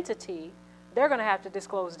an entity, they're going to have to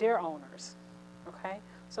disclose their owners. Okay?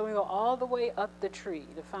 So we go all the way up the tree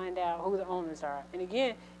to find out who the owners are. And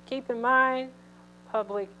again, keep in mind,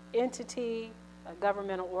 public entity, a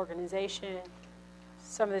governmental organization,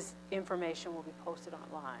 some of this information will be posted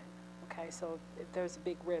online. Okay, so if there's a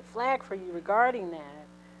big red flag for you regarding that,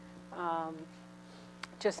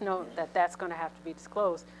 just note that that's going to have to be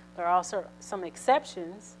disclosed. There are also some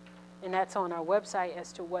exceptions, and that's on our website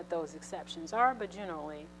as to what those exceptions are, but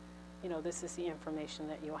generally, you know, this is the information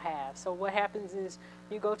that you'll have. So what happens is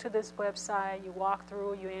you go to this website, you walk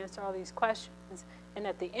through, you answer all these questions, and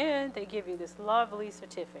at the end, they give you this lovely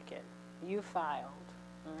certificate. You filed,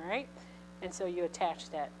 all right? And so you attach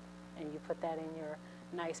that, and you put that in your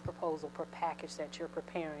nice proposal per package that you're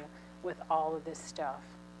preparing with all of this stuff.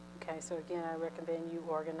 Okay, so again, I recommend you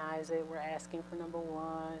organize it. We're asking for number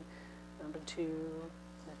 1, number 2,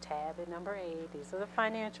 the tab at number 8. These are the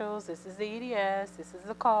financials. This is the EDS. This is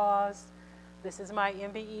the cost. This is my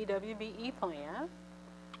MBE WBE plan.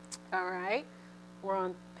 All right, we're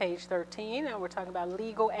on page 13, and we're talking about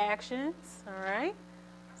legal actions. All right,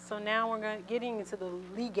 so now we're getting into the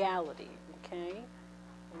legality. Okay,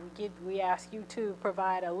 we ask you to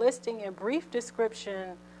provide a listing and brief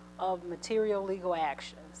description of material legal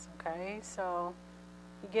actions. Okay, so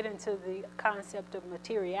you get into the concept of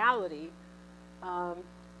materiality,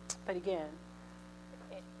 but again,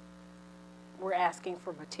 we're asking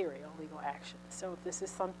for material legal action. So if this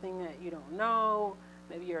is something that you don't know,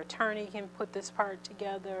 maybe your attorney can put this part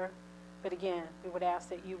together, but again, we would ask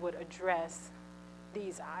that you would address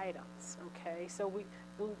these items. Okay, so we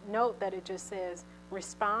note that it just says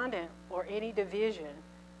respondent or any division,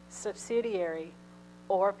 subsidiary,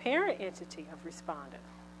 or parent entity of respondent.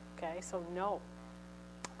 Okay, so note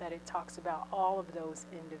that it talks about all of those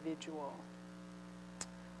individual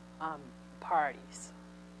parties.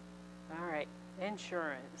 All right,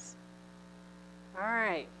 insurance. All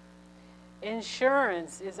right,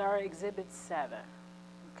 insurance is our Exhibit 7.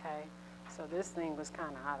 Okay, so this thing was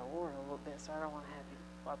kind of out of order a little bit, so I don't want to have you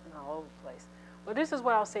flopping all over the place. But this is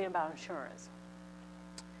what I'll say about insurance.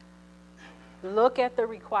 Look at the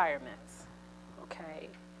requirements. Okay.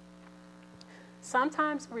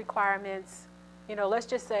 Sometimes requirements, you know, let's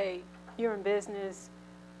just say you're in business.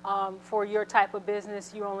 For your type of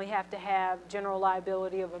business, you only have to have general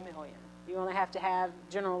liability of $1 million. You only have to have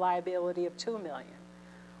general liability of $2 million.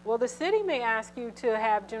 Well, the city may ask you to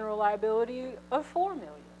have general liability of $4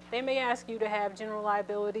 million. They may ask you to have general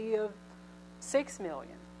liability of $6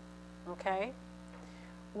 million. Okay?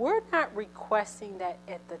 We're not requesting that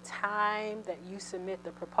at the time that you submit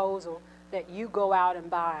the proposal that you go out and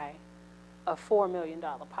buy a $4 million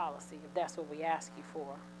policy, if that's what we ask you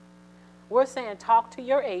for. We're saying talk to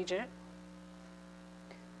your agent,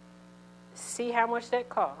 see how much that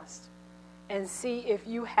costs, and see if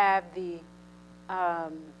you have the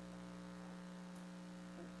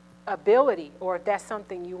ability or if that's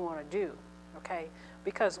something you want to do, okay?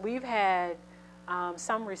 Because we've had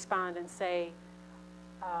some respondents say,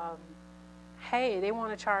 hey, they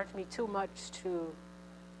want to charge me too much to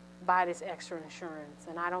buy this extra insurance,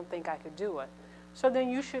 and I don't think I could do it. So then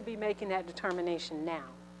you should be making that determination now,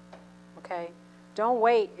 okay? Don't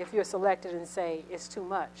wait if you're selected and say it's too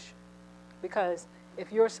much, because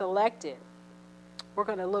if you're selected, we're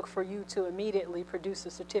going to look for you to immediately produce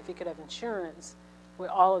a certificate of insurance with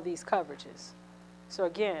all of these coverages. So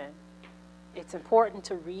again, it's important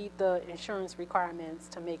to read the insurance requirements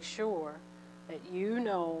to make sure that you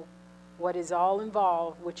know what is all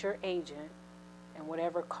involved with your agent and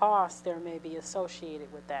whatever costs there may be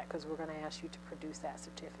associated with that, because we're going to ask you to produce that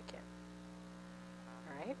certificate.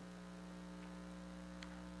 All right?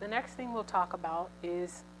 The next thing we'll talk about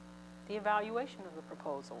is the evaluation of the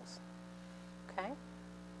proposals. Okay?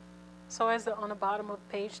 So on the bottom of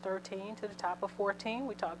page 13 to the top of 14,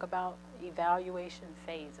 we talk about evaluation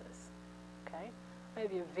phases. Okay? I'll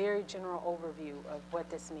give you a very general overview of what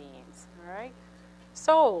this means. All right?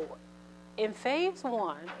 So in phase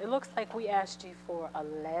 1, it looks like we asked you for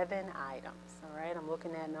 11 items. All right? I'm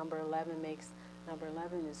looking at number 11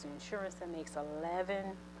 is the insurance that makes 11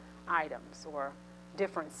 items or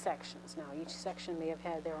different sections. Now, each section may have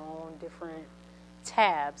had their own different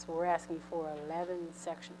tabs, but we're asking for 11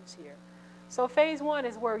 sections here. So phase 1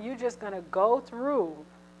 is where you're just going to go through.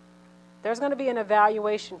 There's going to be an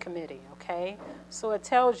evaluation committee, okay? So it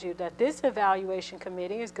tells you that this evaluation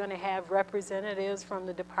committee is going to have representatives from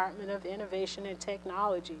the Department of Innovation and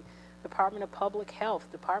Technology, Department of Public Health,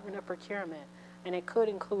 Department of Procurement, and it could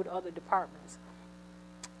include other departments.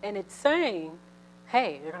 And it's saying,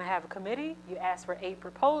 hey, you're going to have a committee. You ask for 8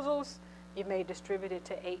 proposals. You may distribute it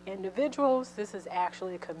to 8 individuals. This is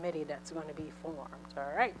actually a committee that's going to be formed,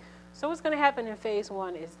 all right? So what's going to happen in phase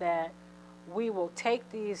 1 is that we will take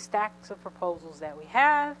these stacks of proposals that we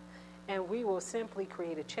have, and we will simply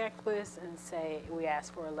create a checklist and say, we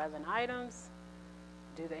asked for 11 items.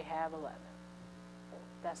 Do they have 11?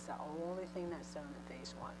 That's the only thing that's done in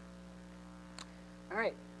phase 1. All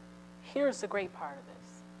right, here's the great part of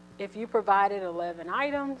this. If you provided 11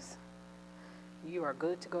 items, you are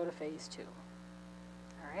good to go to phase 2.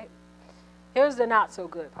 All right, here's the not so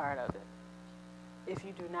good part of it. If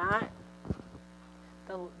you do not,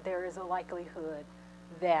 there is a likelihood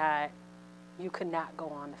that you could not go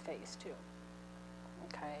on to phase 2.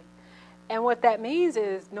 Okay? And what that means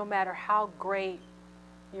is no matter how great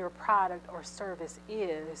your product or service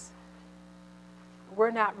is,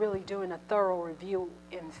 we're not really doing a thorough review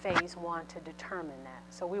in phase 1 to determine that.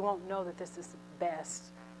 So we won't know that this is the best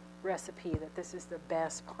recipe, that this is the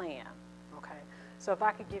best plan. Okay? So if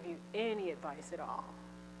I could give you any advice at all,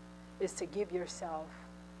 is to give yourself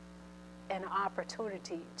an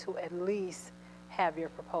opportunity to at least have your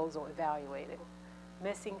proposal evaluated.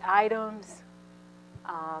 Missing items,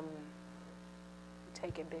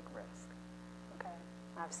 take a big risk. Okay,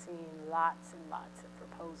 I've seen lots and lots of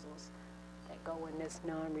proposals that go in this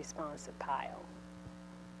non-responsive pile.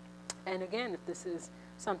 And again, if this is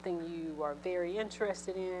something you are very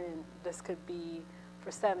interested in, and this could be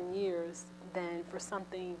for 7 years, then for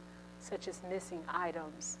something such as missing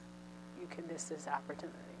items, you can miss this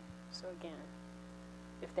opportunity. So again,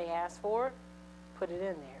 if they ask for it, put it in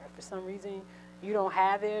there. If for some reason you don't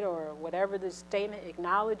have it or whatever the statement,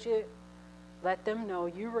 acknowledge it, let them know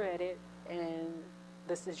you read it and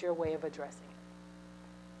this is your way of addressing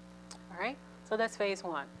it. All right, so that's phase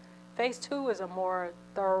 1. Phase 2 is a more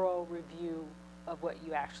thorough review of what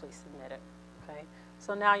you actually submitted, okay?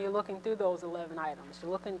 So now you're looking through those 11 items.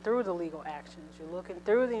 You're looking through the legal actions. You're looking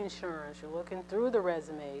through the insurance. You're looking through the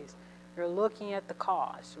resumes. You're looking at the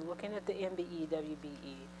cost. You're looking at the MBE,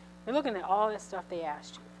 WBE. You're looking at all that stuff they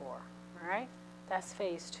asked you for, all right? That's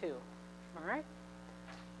phase 2, all right?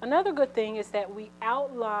 Another good thing is that we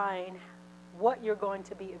outline what you're going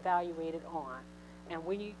to be evaluated on. And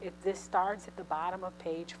this starts at the bottom of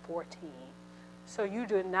page 14. So you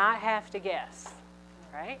do not have to guess,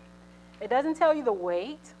 all right? It doesn't tell you the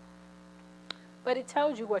weight, but it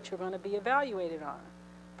tells you what you're going to be evaluated on.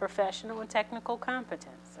 Professional and technical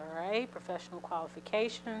competence, all right? Professional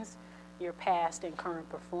qualifications, your past and current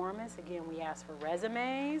performance. Again, we ask for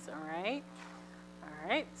resumes, all right? All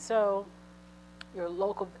right, so your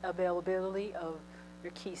local availability of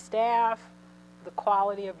your key staff, the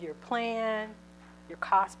quality of your plan, your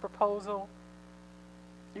cost proposal,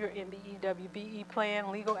 your MBE, WBE plan,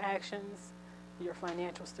 legal actions, your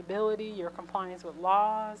financial stability, your compliance with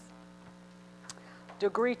laws,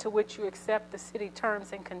 degree to which you accept the city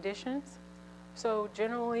terms and conditions. So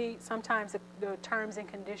generally, sometimes the terms and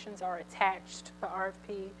conditions are attached to the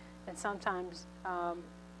RFP, and sometimes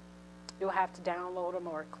you'll have to download them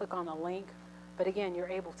or click on a link. But again, you're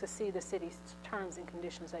able to see the city's terms and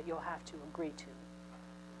conditions that you'll have to agree to.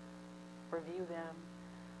 Review them,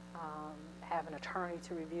 have an attorney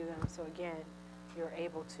to review them. So again, you're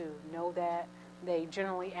able to know that. They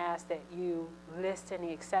generally ask that you list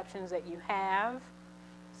any exceptions that you have.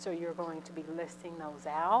 So you're going to be listing those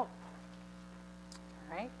out.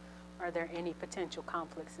 All right. Are there any potential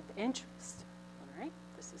conflicts of interest? All right.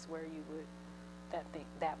 This is where you would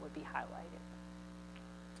that would be highlighted,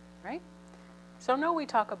 right? So now we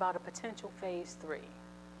talk about a potential phase 3, all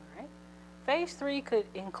right? Phase 3 could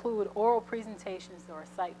include oral presentations or a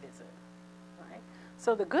site visit, right?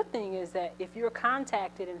 So the good thing is that if you're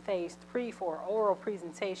contacted in phase 3 for an oral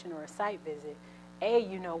presentation or a site visit, A,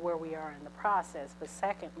 you know where we are in the process, but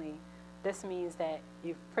secondly, this means that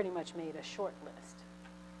you've pretty much made a short list,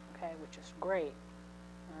 okay, which is great,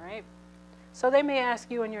 all right? So they may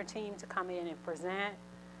ask you and your team to come in and present.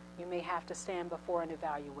 You may have to stand before an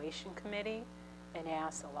evaluation committee and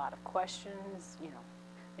ask a lot of questions. You know,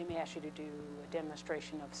 they may ask you to do a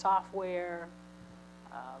demonstration of software,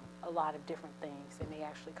 a lot of different things. They may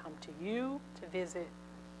actually come to you to visit,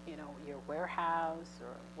 you know, your warehouse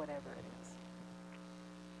or whatever it is.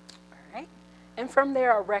 All right? And from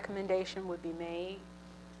there, a recommendation would be made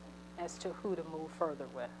as to who to move further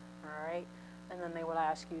with, all right? And then they will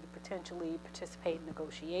ask you to potentially participate in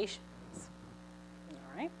negotiations,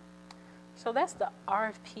 all right? So that's the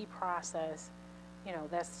RFP process. You know,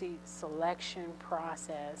 that's the selection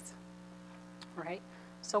process, right?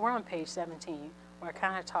 So we're on page 17, where I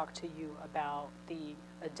kind of talked to you about the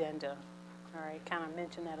addenda, all right? Kind of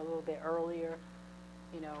mentioned that a little bit earlier.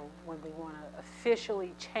 You know, when we want to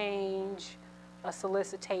officially change a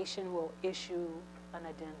solicitation, we'll issue an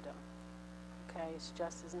addendum, okay? It's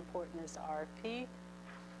just as important as the RFP,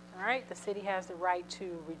 all right? The city has the right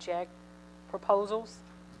to reject proposals,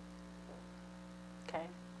 okay?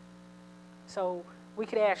 So we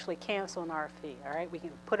could actually cancel an RFP, all right? We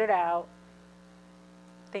can put it out.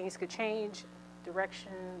 Things could change,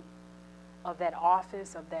 direction of that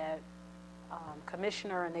office, of that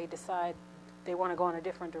commissioner, and they decide they want to go in a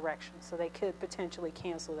different direction. So they could potentially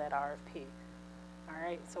cancel that RFP, all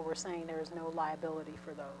right? So we're saying there is no liability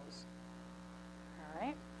for those, all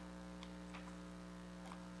right?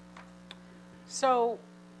 So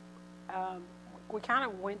we kind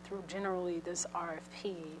of went through generally this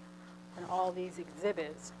RFP and all these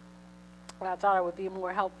exhibits, but I thought it would be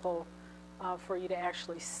more helpful for you to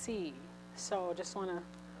actually see. So just want to,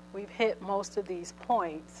 we've hit most of these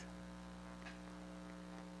points.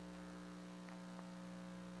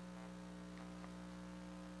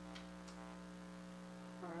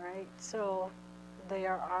 All right, so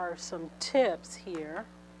there are some tips here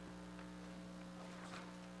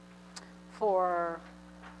for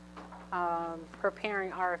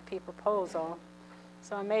preparing RFP proposal.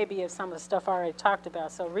 So it may be some of the stuff I already talked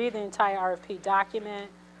about. So read the entire RFP document,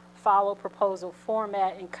 follow proposal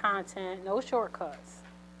format and content, no shortcuts.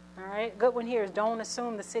 All right, good one here is don't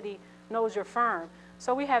assume the city knows your firm.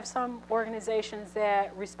 So we have some organizations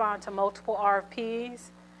that respond to multiple RFPs,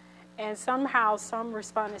 and somehow some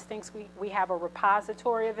respondents thinks we have a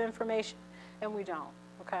repository of information, and we don't,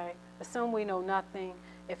 okay? Assume we know nothing.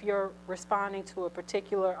 If you're responding to a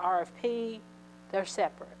particular RFP, they're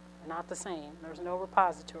separate. Not the same. There's no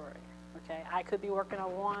repository, okay? I could be working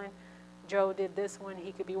on one. Joe did this one.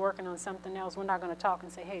 He could be working on something else. We're not going to talk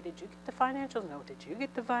and say, hey, did you get the financials? No. Did you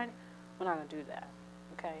get the financials? We're not going to do that,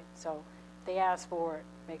 okay? So if they ask for it,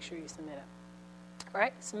 make sure you submit it. All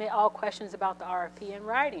right? Submit all questions about the RFP in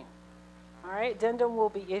writing. All right? Addendum will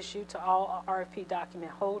be issued to all RFP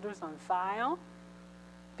document holders on file.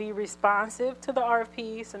 Be responsive to the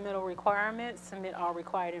RFP submittal requirements. Submit all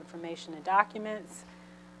required information and documents.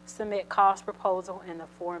 Submit cost proposal in the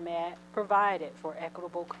format provided for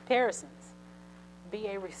equitable comparisons. Be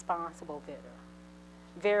a responsible bidder.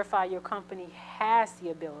 Verify your company has the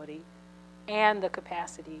ability and the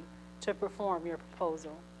capacity to perform your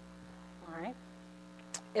proposal. All right?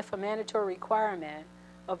 If a mandatory requirement,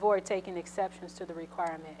 avoid taking exceptions to the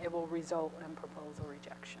requirement. It will result in proposal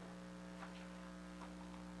rejection.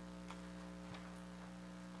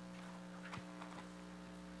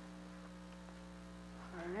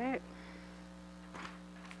 All right.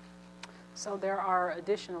 So there are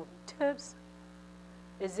additional tips.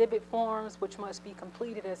 Exhibit forms, which must be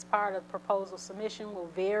completed as part of proposal submission, will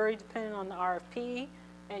vary depending on the RFP,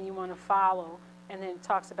 and you want to follow. And then it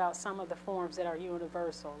talks about some of the forms that are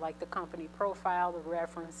universal, like the company profile, the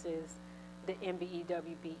references, the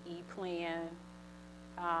MBEWBE plan.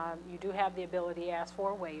 You do have the ability to ask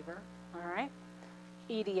for a waiver, all right?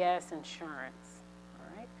 EDS insurance,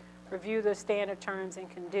 all right? Review the standard terms and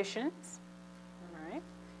conditions, all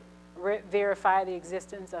right? Verify the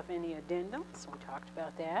existence of any addendums. We talked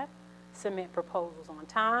about that. Submit proposals on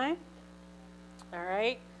time, all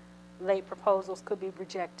right? Late proposals could be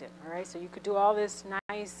rejected, all right? So you could do all this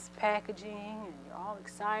nice packaging and you're all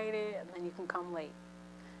excited, and then you can come late.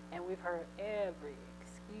 And we've heard every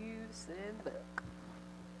excuse in the book.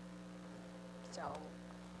 So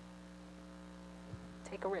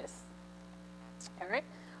take a risk, all right?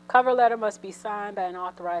 Cover letter must be signed by an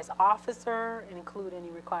authorized officer and include any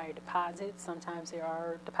required deposits. Sometimes there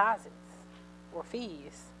are deposits or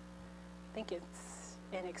fees. I think it's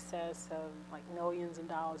in excess of like millions of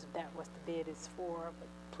dollars if that's what the bid is for, but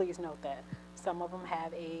please note that some of them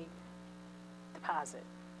have a deposit.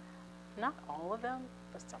 Not all of them,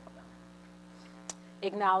 but some of them.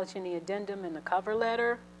 Acknowledging the addendum in the cover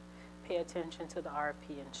letter. Pay attention to the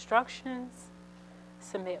RFP instructions.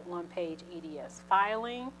 Submit one-page EDS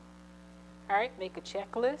filing. All right, make a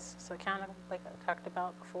checklist. So kind of like I talked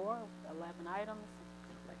about before, 11 items.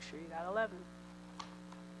 Make sure you got 11.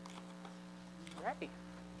 All right.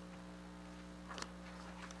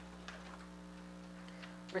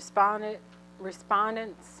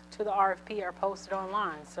 Respondents to the RFP are posted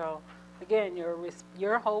online. So again,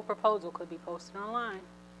 your whole proposal could be posted online.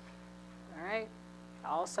 All right.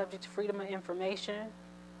 All subject to freedom of information.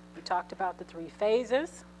 We talked about the 3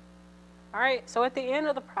 phases. All right. So at the end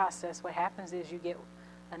of the process, what happens is you get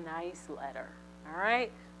a nice letter. All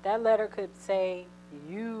right. That letter could say,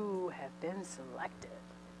 you have been selected.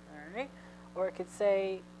 All right. Or it could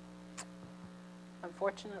say,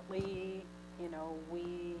 unfortunately,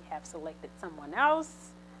 we have selected someone else.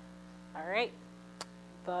 All right.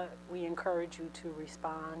 But we encourage you to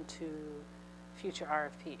respond to future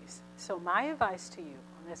RFPs. So my advice to you,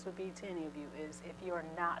 and this would be to any of you, is if you are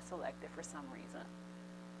not selected for some reason,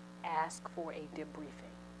 ask for a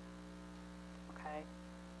debriefing. Okay?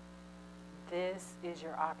 This is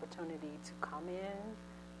your opportunity to come in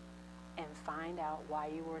and find out why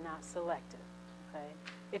you were not selected. Okay?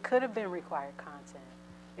 It could have been required content.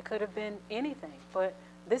 It could have been anything, but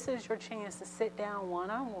this is your chance to sit down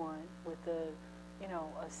one-on-one with a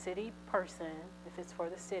city person, if it's for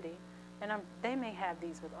the city, and they may have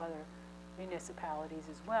these with other municipalities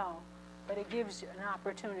as well, but it gives you an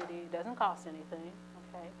opportunity. It doesn't cost anything,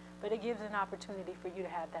 okay? But it gives an opportunity for you to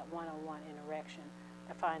have that one-on-one interaction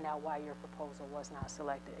and find out why your proposal was not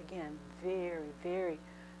selected. Again, very, very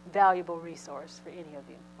valuable resource for any of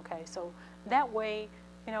you, okay? So that way,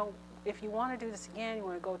 if you want to do this again, you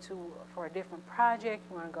want to go for a different project,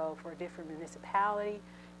 you want to go for a different municipality,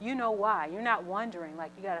 you know why. You're not wondering,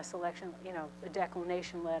 like you got a selection, a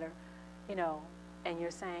declination letter, and you're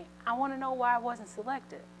saying, I want to know why I wasn't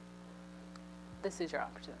selected. This is your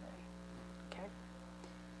opportunity. Okay?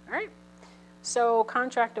 All right. So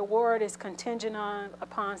contract award is contingent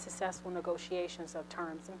upon successful negotiations of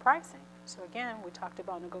terms and pricing. So again, we talked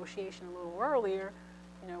about negotiation a little earlier.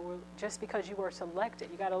 Just because you were selected,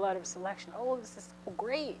 you got a letter of selection. Oh, this is so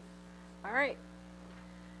great. All right.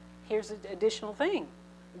 Here's an additional thing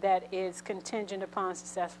that is contingent upon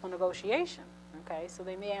successful negotiation. Okay, so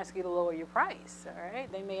they may ask you to lower your price. All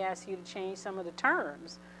right, they may ask you to change some of the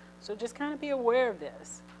terms. So just kind of be aware of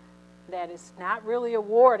this, that it's not really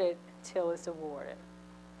awarded until it's awarded.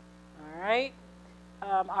 All right,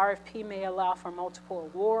 RFP may allow for multiple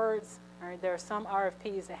awards. All right, there are some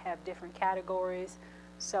RFPs that have different categories.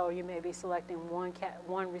 So you may be selecting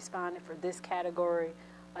one respondent for this category,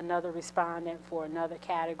 another respondent for another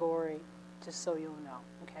category, just so you'll know.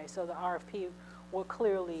 Okay, so the RFP will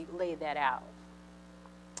clearly lay that out.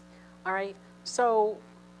 All right, so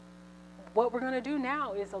what we're going to do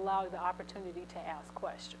now is allow the opportunity to ask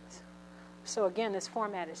questions. So again, this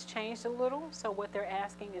format has changed a little. So what they're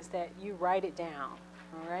asking is that you write it down,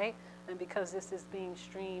 all right? And because this is being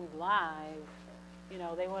streamed live,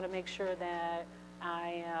 they want to make sure that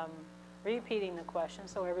I am repeating the question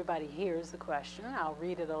so everybody hears the question. I'll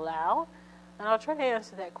read it aloud, and I'll try to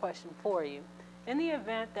answer that question for you. In the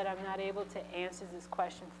event that I'm not able to answer this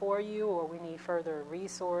question for you, or we need further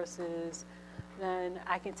resources, then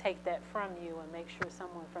I can take that from you and make sure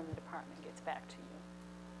someone from the department gets back to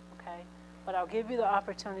you. Okay? But I'll give you the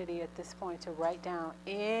opportunity at this point to write down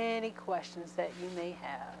any questions that you may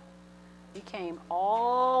have. You came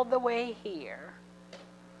all the way here.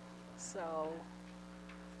 So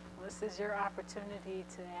this is your opportunity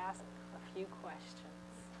to ask a few questions.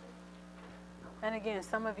 And again,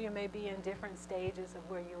 some of you may be in different stages of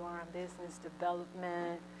where you are in business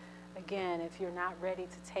development. Again, if you're not ready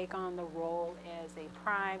to take on the role as a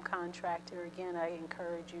prime contractor, again, I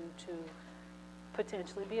encourage you to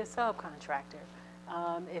potentially be a subcontractor.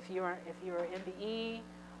 If you're an MBE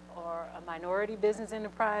or a minority business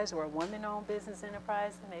enterprise or a women-owned business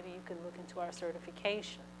enterprise, maybe you can look into our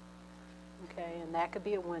certification. Okay, and that could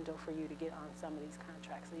be a window for you to get on some of these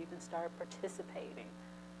contracts so you can start participating.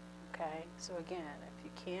 Okay, so again, if you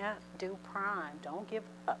can't do prime, don't give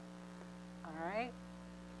up. All right,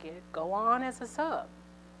 go on as a sub.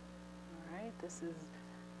 All right, this is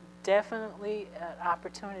definitely an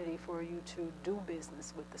opportunity for you to do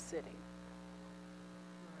business with the city.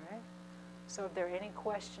 All right, So if there are any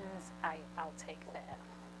questions, I'll take that.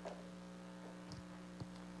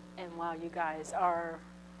 And while you guys are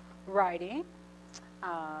writing,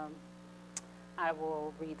 I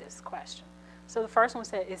will read this question. So the first one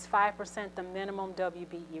said, is 5% the minimum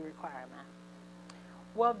WBE requirement?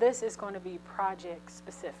 Well, this is going to be project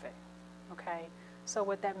specific, okay? So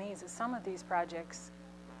what that means is some of these projects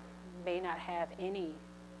may not have any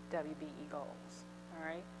WBE goals, all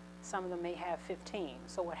right? Some of them may have 15.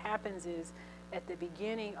 So what happens is at the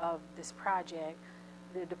beginning of this project,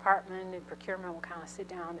 the department and procurement will kind of sit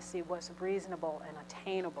down to see what's reasonable and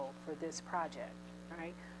attainable for this project,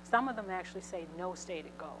 right? Some of them actually say no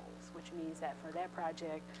stated goals, which means that for that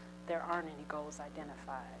project, there aren't any goals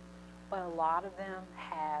identified. But a lot of them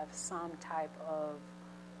have some type of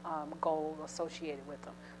goal associated with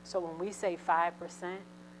them. So when we say 5%,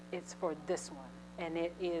 it's for this one, and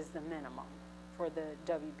it is the minimum for the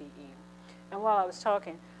WBE. And while I was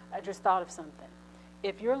talking, I just thought of something.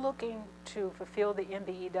 If you're looking to fulfill the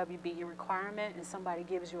MBE WBE requirement and somebody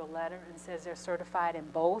gives you a letter and says they're certified in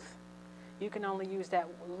both, you can only use that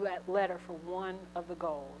letter for one of the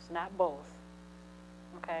goals, not both,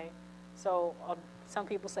 okay? So some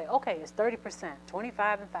people say, okay, it's 30%,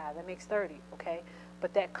 25 and 5, that makes 30, okay?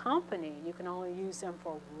 But that company, you can only use them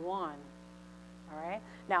for one, all right?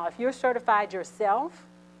 Now, if you're certified yourself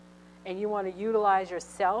and you want to utilize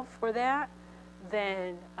yourself for that,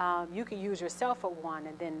 then you can use yourself for one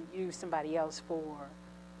and then use somebody else for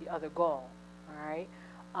the other goal, all right?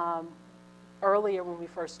 Earlier when we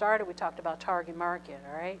first started, we talked about target market,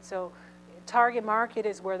 all right? So target market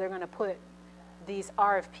is where they're going to put these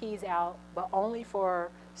RFPs out, but only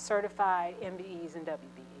for certified MBEs and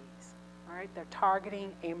WBEs, all right? They're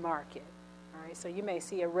targeting a market, all right? So you may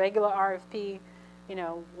see a regular RFP, you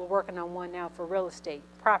know, we're working on one now for real estate,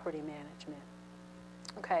 property management,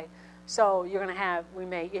 okay? So you're going to have, we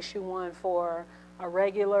may issue one for a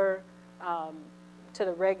regular, to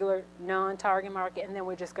the regular non-target market, and then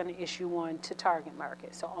we're just going to issue one to target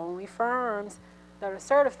market. So only firms that are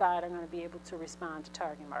certified are going to be able to respond to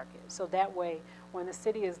target market. So that way, when the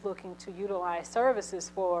city is looking to utilize services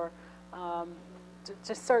for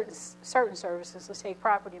just certain services, let's take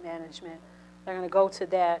property management, they're going to go to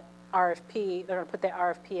that RFP, they're going to put that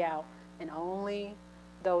RFP out, and only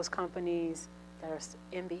those companies that are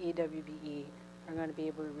MBE, WBE are going to be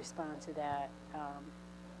able to respond to that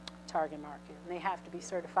target market. And they have to be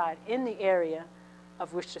certified in the area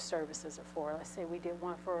of which the services are for. Let's say we did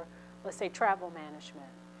one for, let's say, travel management.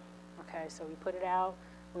 Okay, so we put it out.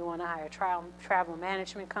 We want to hire a travel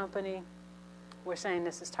management company. We're saying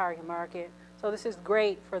this is target market. So this is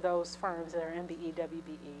great for those firms that are MBE,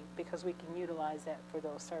 WBE because we can utilize that for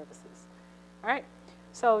those services. All right,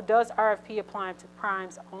 so does RFP apply to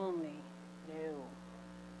primes only? No.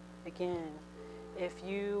 Again, if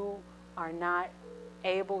you are not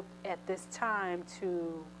able at this time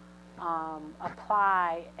to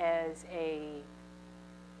apply as a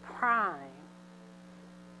prime,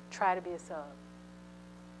 try to be a sub,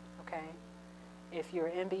 okay? If you're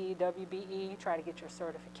MBE, WBE, try to get your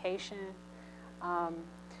certification.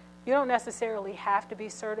 You don't necessarily have to be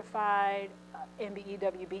certified, MBE,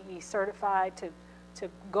 WBE certified to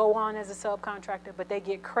go on as a subcontractor, but they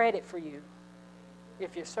get credit for you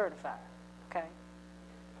if you're certified, okay?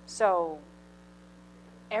 So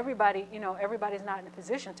everybody, you know, everybody's not in a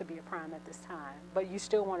position to be a prime at this time, but you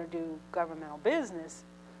still want to do governmental business,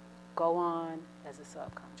 go on as a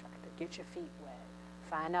subcontractor. Get your feet wet.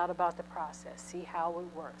 Find out about the process. See how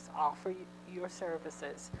it works. Offer your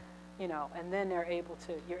services, you know, and then you're able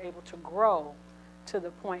to grow to the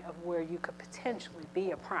point of where you could potentially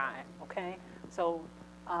be a prime, okay? So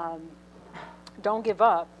don't give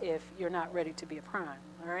up if you're not ready to be a prime,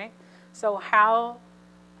 all right? So how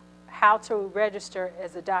to register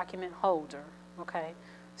as a document holder, okay?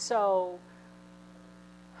 So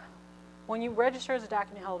when you register as a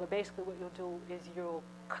document holder, basically what you'll do is you'll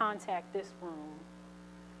contact this room.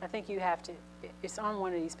 I think you have to, it's on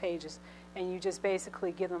one of these pages, and you just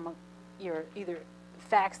basically give them your, either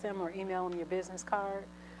fax them or email them your business card,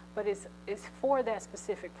 but it's for that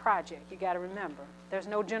specific project. You got to remember, there's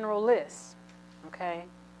no general list, okay?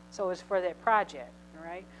 So it's for that project, all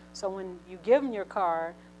right? So when you give them your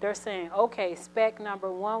card, they're saying, okay, spec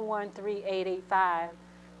number 113885,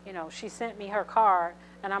 you know, she sent me her card,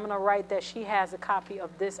 and I'm going to write that she has a copy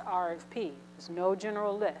of this RFP. There's no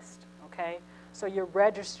general list, okay? So you're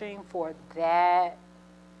registering for that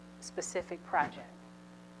specific project,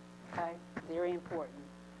 okay? Very important.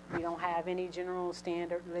 We don't have any general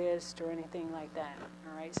standard list or anything like that,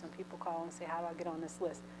 all right? Some people call and say, how do I get on this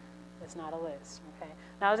list? It's not a list, okay?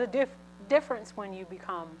 Now, there's a difference when you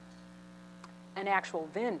become an actual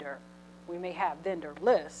vendor, We may have vendor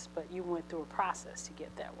lists, but you went through a process to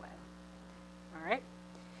get that way. All right?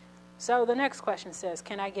 So the next question says,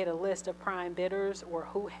 can I get a list of prime bidders or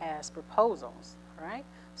who has proposals? All right?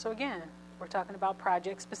 So again, we're talking about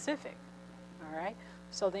project specific. All right?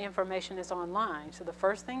 So the information is online. So the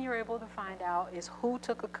first thing you're able to find out is who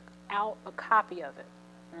took out a copy of it.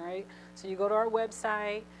 All right? So you go to our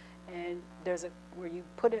website, and there's a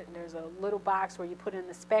little box where you put in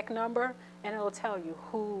the spec number, and it'll tell you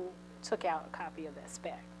who took out a copy of that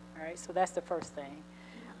spec. All right? So that's the first thing.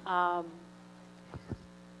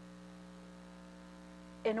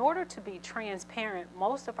 In order to be transparent,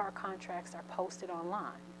 most of our contracts are posted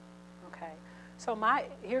online. Okay? So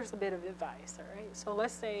here's a bit of advice, all right? So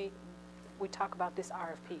let's say we talk about this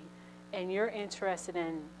RFP, and you're interested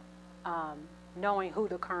in knowing who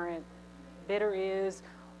the current bidder is,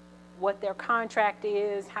 what their contract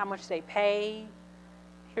is, how much they pay.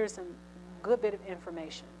 Here's some good bit of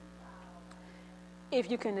information. If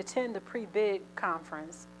you can attend the pre-bid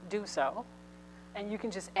conference, do so, and you can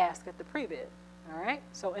just ask at the pre-bid, all right?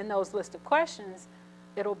 So in those list of questions,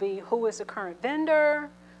 it'll be who is the current vendor,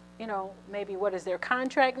 maybe what is their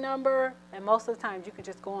contract number, and most of the times you can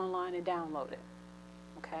just go online and download it,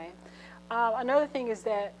 okay? Another thing is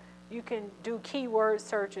that you can do keyword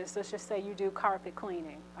searches. Let's just say you do carpet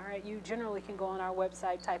cleaning, all right? You generally can go on our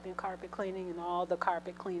website, type in carpet cleaning, and all the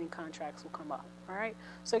carpet cleaning contracts will come up, all right?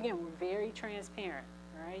 So again, we're very transparent,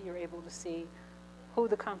 all right? You're able to see who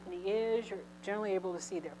the company is. You're generally able to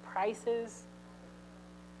see their prices,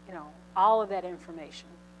 all of that information.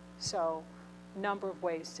 So number of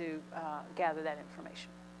ways to gather that information.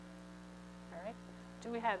 All right. Do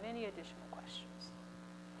we have any additional questions?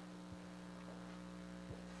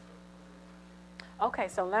 Okay,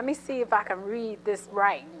 so let me see if I can read this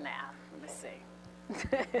right now. Let me see.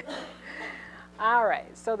 All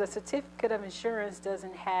right, so the certificate of insurance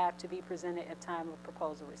doesn't have to be presented at time of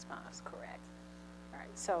proposal response, correct? All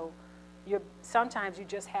right, so sometimes you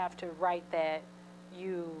just have to write that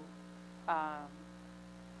you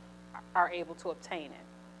are able to obtain it.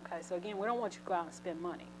 Okay, so again, we don't want you to go out and spend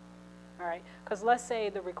money. All right, because let's say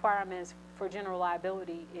the requirements for general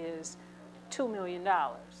liability is $2 million.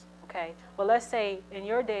 Okay, well, let's say in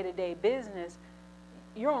your day-to-day business,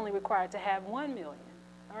 you're only required to have $1 million.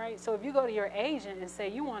 All right, so if you go to your agent and say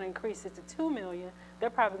you want to increase it to $2 million, they're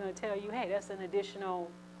probably going to tell you, hey, that's an additional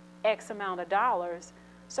X amount of dollars.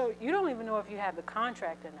 So you don't even know if you have the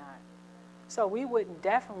contract or not. So we would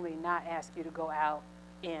definitely not ask you to go out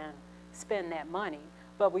and spend that money,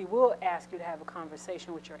 but we will ask you to have a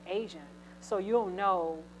conversation with your agent so you'll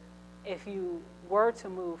know if you were to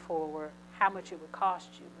move forward how much it would cost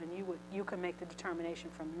you, and you can make the determination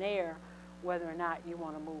from there whether or not you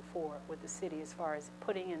want to move forward with the city as far as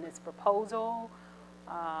putting in this proposal.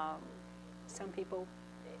 Some people,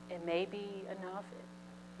 it may be enough,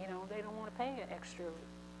 they don't want to pay an extra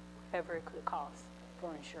whatever it could cost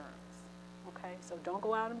for insurance. Okay, so don't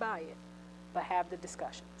go out and buy it, but have the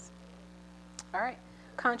discussions. All right,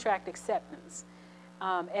 contract acceptance.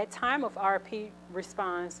 At time of RFP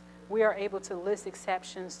response, we are able to list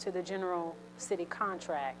exceptions to the general city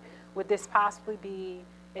contract. Would this possibly be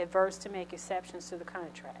adverse to make exceptions to the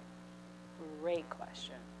contract? Great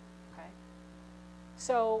question. Okay.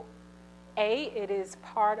 So, it is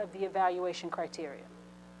part of the evaluation criteria.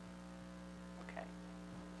 Okay.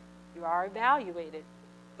 You are evaluated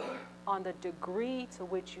on the degree to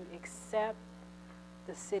which you accept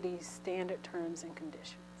the city's standard terms and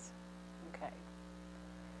conditions. Okay.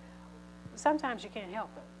 Sometimes you can't help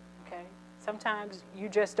it. Okay. Sometimes you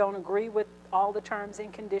just don't agree with all the terms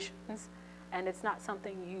and conditions, and it's not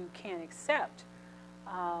something you can accept,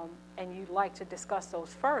 and you'd like to discuss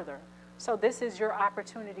those further. So this is your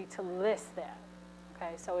opportunity to list that.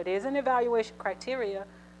 Okay. So it is an evaluation criteria,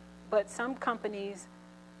 but some companies,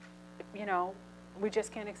 we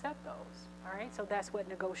just can't accept those. All right. So that's what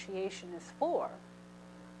negotiation is for.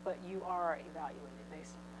 But you are evaluated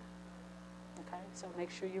based on that. Okay, so make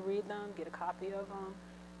sure you read them, get a copy of them,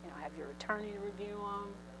 have your attorney review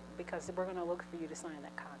them, because we're going to look for you to sign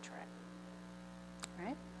that contract. All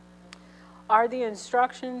right? Are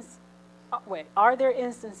there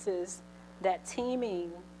instances that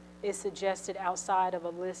teaming is suggested outside of a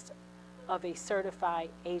list of a certified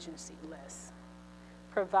agency list?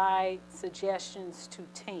 Provide suggestions to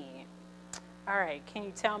team. All right, can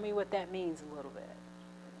you tell me what that means a little bit?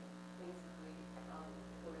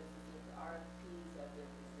 For instance, if the RFPs have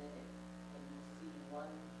been presented and you see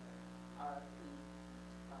one RFP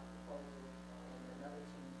proposal and another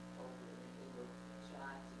team proposal, and they will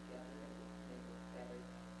jive together and make a better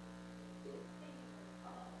bid. Is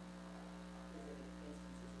there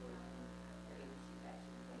instances where the agency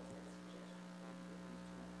actually makes that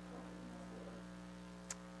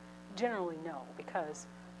generally no, because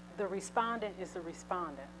the respondent is the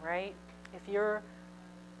respondent, right? If you're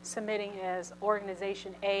submitting as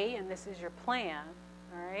organization A and this is your plan,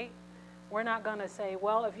 all right, we're not going to say,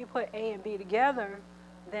 well, if you put A and B together,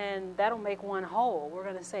 then that'll make one whole. We're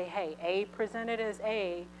going to say, hey, A presented as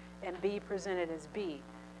A and B presented as B.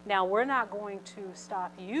 Now, we're not going to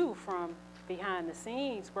stop you from behind the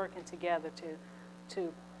scenes working together to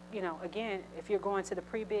again, if you're going to the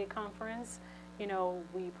pre-bid conference,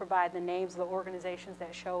 we provide the names of the organizations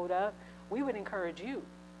that showed up. We would encourage you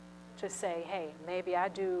to say, hey, maybe I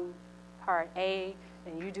do part A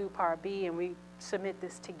and you do part B and we submit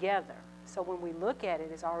this together. So when we look at it,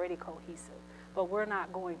 it's already cohesive. But we're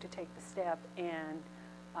not going to take the step and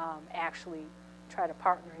actually try to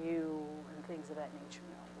partner you and things of that nature.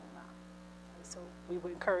 No, we're not. So we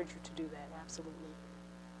would encourage you to do that, absolutely.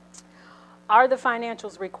 Are the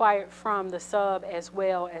financials required from the sub as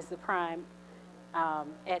well as the prime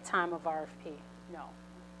at time of RFP? No.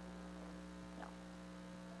 No.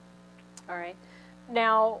 All right.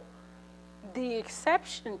 Now, the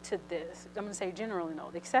exception to this, I'm going to say generally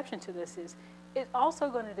no, the exception to this is it's also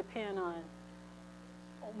going to depend on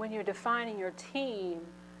when you're defining your team,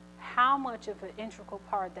 how much of an integral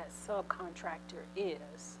part that subcontractor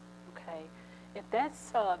is, okay? If that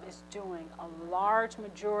sub is doing a large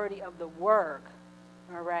majority of the work,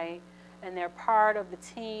 all right, and they're part of the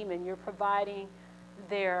team and you're providing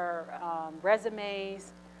their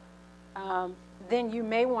resumes, then you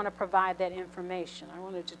may want to provide that information. I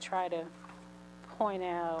wanted to try to point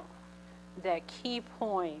out that key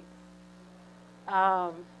point.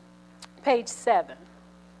 Page 7,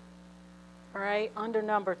 all right, under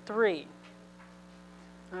number 3,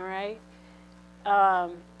 all right.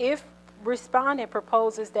 If respondent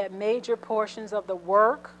proposes that major portions of the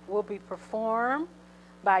work will be performed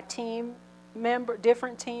by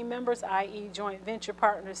different team members, i.e. joint venture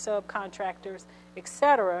partners, subcontractors,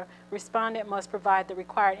 etc., respondent must provide the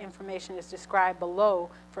required information as described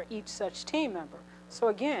below for each such team member. So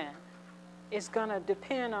again, it's going to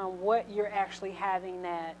depend on what you're actually having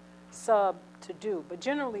that sub to do. But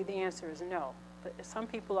generally the answer is no. But some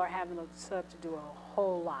people are having a sub to do a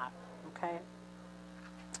whole lot, okay?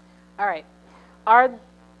 All right. Are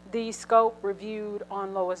the scope reviewed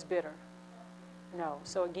on lowest bidder? No.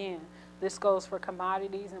 So again, this goes for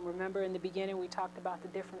commodities. And remember in the beginning we talked about the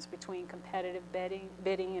difference between competitive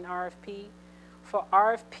bidding and RFP. For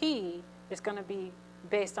RFP, it's going to be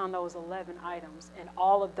based on those 11 items and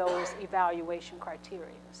all of those evaluation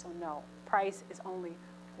criteria. So no, price is only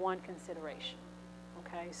one consideration.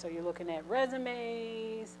 Okay, so you're looking at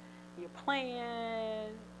resumes, your plan,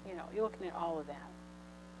 you're looking at all of that.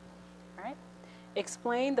 All right,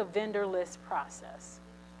 explain the vendor list process.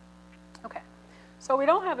 Okay, so we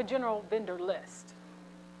don't have a general vendor list.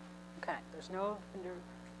 Okay, there's no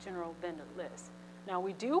general vendor list. Now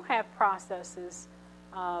we do have processes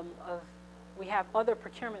we have other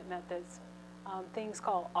procurement methods, things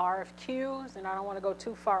called RFQs, and I don't want to go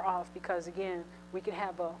too far off because, again, we could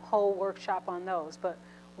have a whole workshop on those. But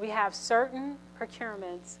we have certain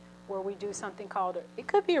procurements where we do something called, it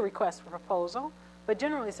could be a request for proposal, but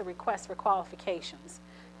generally it's a request for qualifications.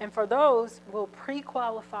 And for those, we'll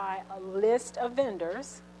pre-qualify a list of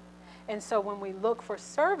vendors. And so when we look for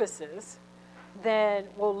services, then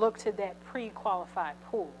we'll look to that pre-qualified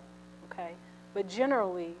pool, okay? But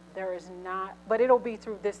generally, there is not, but it'll be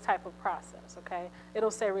through this type of process, okay? It'll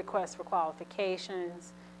say request for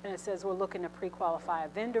qualifications, and it says we're looking to pre-qualify a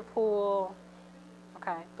vendor pool,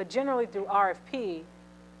 okay? But generally through RFP,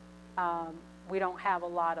 we don't have a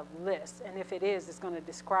lot of lists, and if it is, it's going to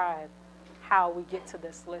describe how we get to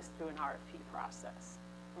this list through an RFP process,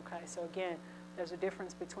 okay? So again, there's a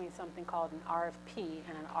difference between something called an RFP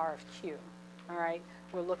and an RFQ. All right,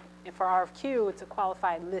 we're looking, and for RFQ, it's a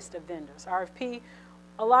qualified list of vendors. RFP,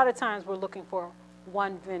 a lot of times we're looking for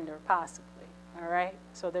one vendor possibly, all right?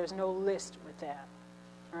 So there's no list with that,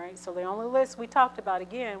 all right? So the only list we talked about,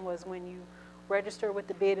 again, was when you register with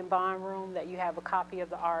the bid and bond room that you have a copy of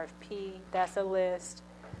the RFP. That's a list.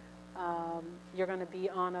 You're going to be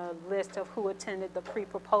on a list of who attended the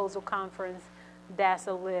pre-proposal conference. That's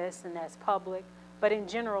a list, and that's public. But in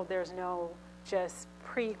general, there's no just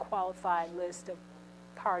pre-qualified list of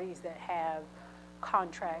parties that have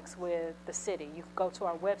contracts with the city. You can go to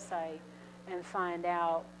our website and find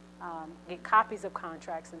out, get copies of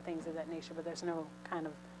contracts and things of that nature, but there's no kind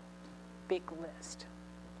of big list.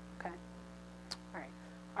 Okay? All right.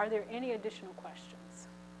 Are there any additional questions?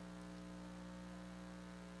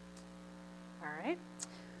 All right.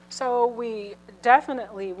 So we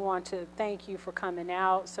definitely want to thank you for coming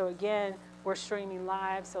out. So again, we're streaming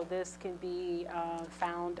live, so this can be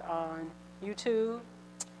found on YouTube.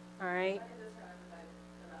 All right. I can just have everybody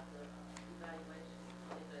fill out the evaluation,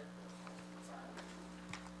 get the ledge there,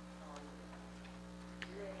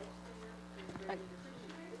 we really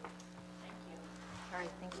appreciate it. Thank you. All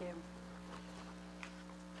right, thank you.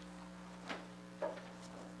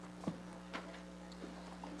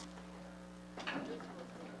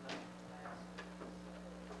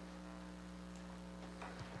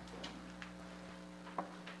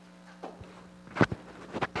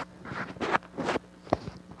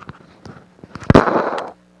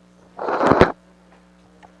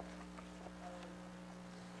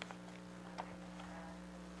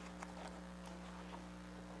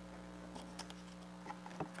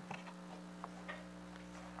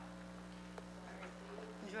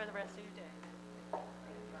 Enjoy the rest of your day.